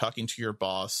you're going to be talking to your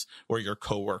boss or your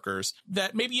coworkers,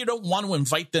 that maybe you don't want to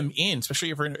invite them in, especially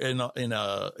if you're in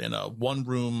a 1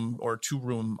 room or 2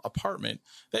 room apartment,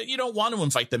 that you don't want to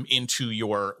invite them into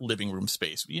your living room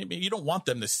space. You don't want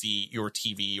them to see your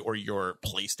TV or your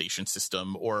PlayStation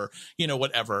system or,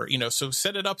 whatever, so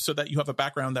set it up so that you have a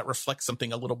background that reflects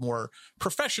something a little more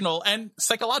professional, and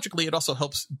psychologically it also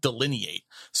helps delineate.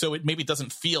 So it maybe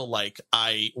doesn't feel like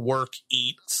I work,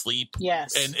 eat, sleep,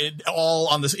 and it all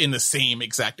in the same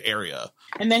exact area.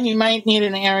 And then you might need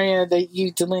an area that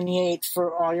you delineate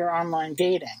for all your online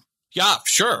dating. Yeah,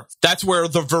 sure. That's where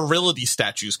the virility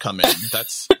statues come in.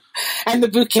 That's And the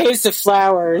bouquets of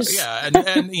flowers. Yeah,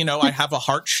 and you know, I have a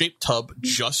heart-shaped tub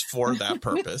just for that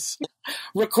purpose.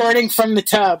 Recording from the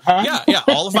tub, huh? Yeah.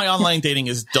 All of my online dating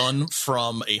is done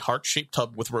from a heart-shaped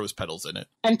tub with rose petals in it.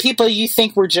 And people, you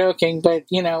think we're joking, but,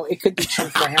 you know, it could be true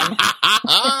for him.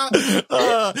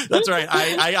 That's right.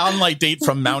 I online date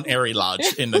from Mount Airy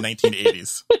Lodge in the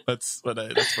 1980s. That's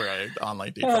where I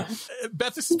online date from.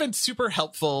 Beth, this has been super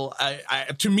helpful.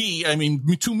 To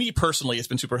me personally, it's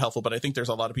been super helpful, but I think there's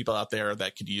a lot of people out there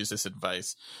that could use this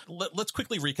advice. Let's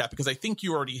quickly recap, because I think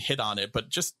you already hit on it, but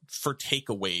just for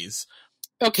takeaways.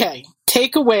 Okay,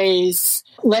 takeaways.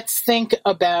 Let's think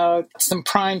about some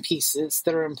prime pieces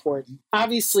that are important.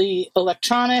 Obviously,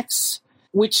 electronics,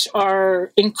 which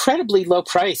are incredibly low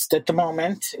priced at the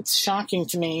moment. It's shocking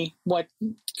to me what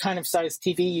kind of size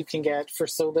TV you can get for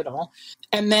so little.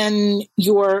 And then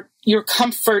your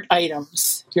comfort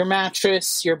items, your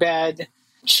mattress, your bed,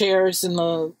 chairs in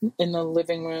the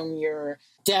living room, your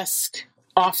desk,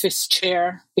 office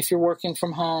chair if you're working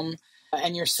from home,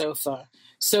 and your sofa.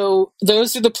 So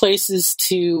those are the places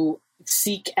to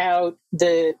seek out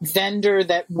the vendor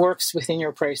that works within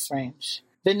your price range.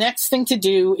 The next thing to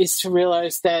do is to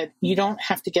realize that you don't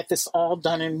have to get this all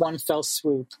done in one fell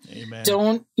swoop. Amen.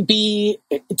 Don't be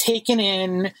taken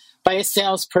in by a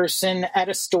salesperson at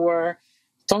a store.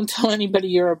 Don't tell anybody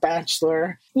you're a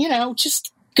bachelor. You know,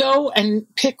 just go and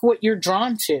pick what you're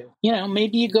drawn to. You know,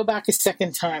 maybe you go back a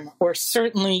second time, or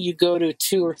certainly you go to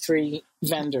 2 or 3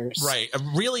 vendors. Right.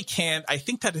 I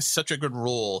think that is such a good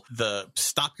rule.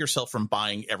 Stop yourself from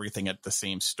buying everything at the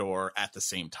same store at the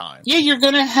same time. Yeah, you're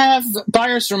going to have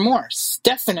buyer's remorse.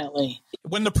 Definitely.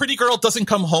 When the pretty girl doesn't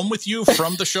come home with you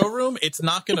from the showroom, it's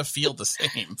not going to feel the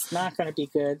same. It's not going to be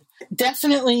good.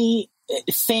 Definitely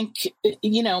think,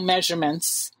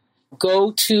 measurements.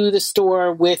 Go to the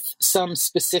store with some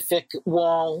specific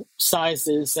wall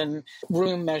sizes and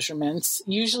room measurements.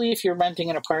 Usually, if you're renting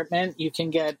an apartment, you can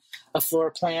get a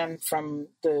floor plan from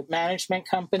the management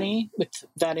company with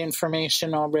that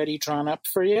information already drawn up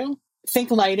for you. Think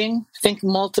lighting, think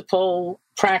multiple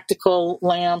practical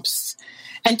lamps,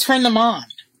 and turn them on.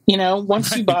 You know,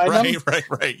 once you buy them.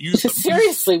 Right. Use them.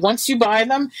 Seriously, once you buy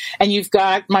them and you've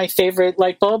got my favorite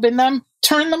light bulb in them,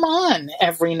 turn them on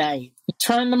every night.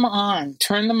 Turn them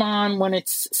on when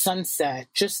it's sunset.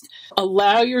 Just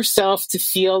allow yourself to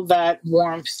feel that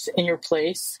warmth in your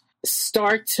place.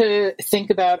 Start to think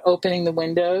about opening the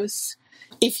windows.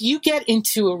 If you get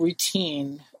into a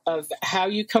routine of how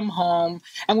you come home,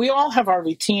 and we all have our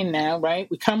routine now, right?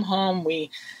 We come home, we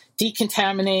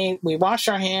decontaminate, we wash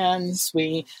our hands,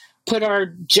 we put our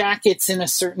jackets in a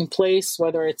certain place,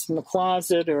 whether it's in the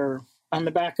closet or on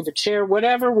the back of a chair,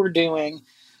 whatever we're doing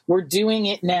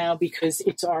it now because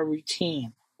it's our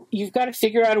routine. You've got to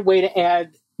figure out a way to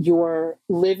add your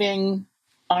living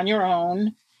on your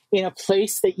own in a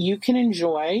place that you can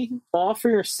enjoy all for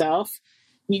yourself.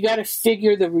 You got to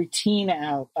figure the routine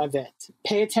out of it.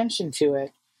 Pay attention to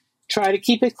it. Try to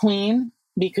keep it clean,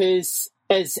 because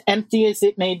as empty as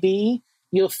it may be,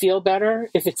 you'll feel better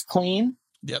if it's clean.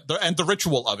 Yeah, and the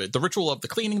ritual of it, the ritual of the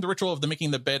cleaning, the ritual of the making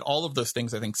the bed, all of those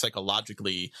things, I think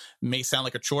psychologically may sound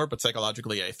like a chore, but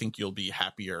psychologically, I think you'll be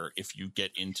happier if you get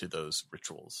into those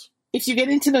rituals. If you get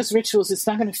into those rituals, it's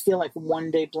not going to feel like one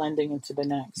day blending into the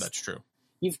next. That's true.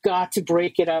 You've got to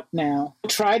break it up now.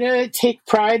 Try to take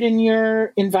pride in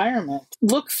your environment.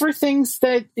 Look for things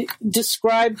that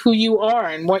describe who you are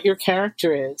and what your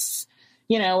character is.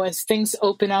 You know, as things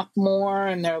open up more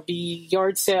and there'll be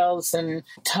yard sales and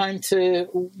time to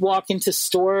walk into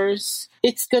stores,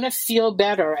 it's going to feel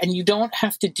better, and you don't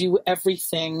have to do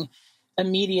everything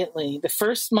immediately. The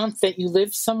first month that you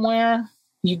live somewhere,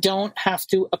 you don't have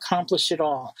to accomplish it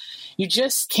all. You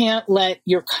just can't let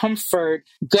your comfort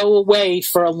go away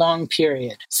for a long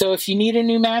period. So if you need a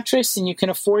new mattress and you can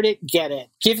afford it, get it.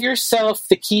 Give yourself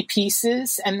the key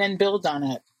pieces and then build on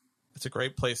it. It's a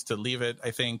great place to leave it. I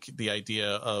think the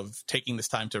idea of taking this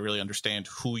time to really understand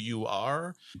who you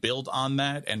are, build on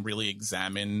that, and really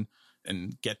examine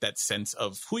and get that sense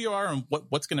of who you are and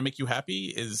what's going to make you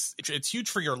happy it's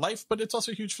huge for your life, but it's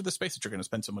also huge for the space that you're going to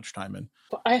spend so much time in.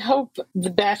 I hope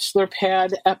the Bachelor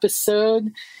Pad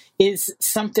episode is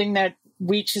something that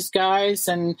reaches guys.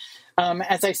 And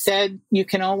as I said, you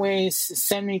can always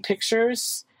send me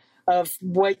pictures of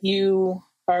what you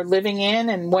are living in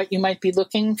and what you might be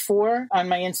looking for on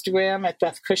my Instagram at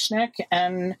Beth Kushnick.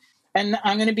 And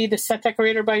I'm going to be the set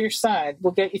decorator by your side.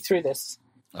 We'll get you through this.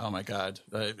 Oh my God.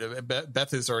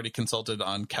 Beth has already consulted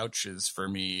on couches for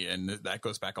me, and that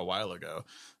goes back a while ago.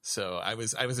 So I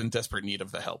was in desperate need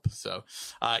of the help. So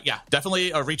yeah,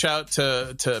 definitely reach out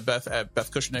to Beth at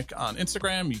Beth Kushnick on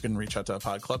Instagram. You can reach out to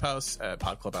Pod Clubhouse at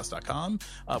podclubhouse.com.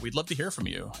 We'd love to hear from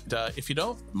you. And, if you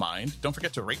don't mind, don't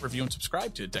forget to rate, review, and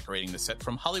subscribe to Decorating the Set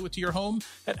from Hollywood to Your Home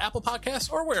at Apple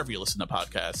Podcasts or wherever you listen to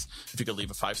podcasts. If you could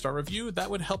leave a 5-star review, that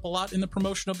would help a lot in the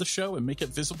promotion of the show and make it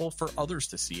visible for others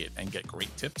to see it and get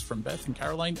great tips from Beth and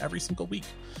Caroline every single week.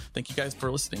 Thank you guys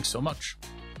for listening so much.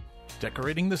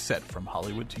 Decorating the Set from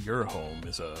Hollywood to Your Home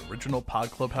is an original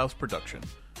Pod Clubhouse production,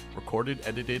 recorded,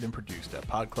 edited, and produced at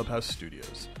Pod Clubhouse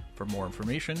Studios. For more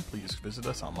information, please visit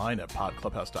us online at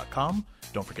podclubhouse.com.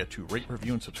 Don't forget to rate,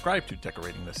 review, and subscribe to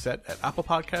Decorating the Set at Apple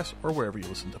Podcasts or wherever you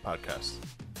listen to podcasts.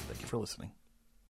 Thank you for listening.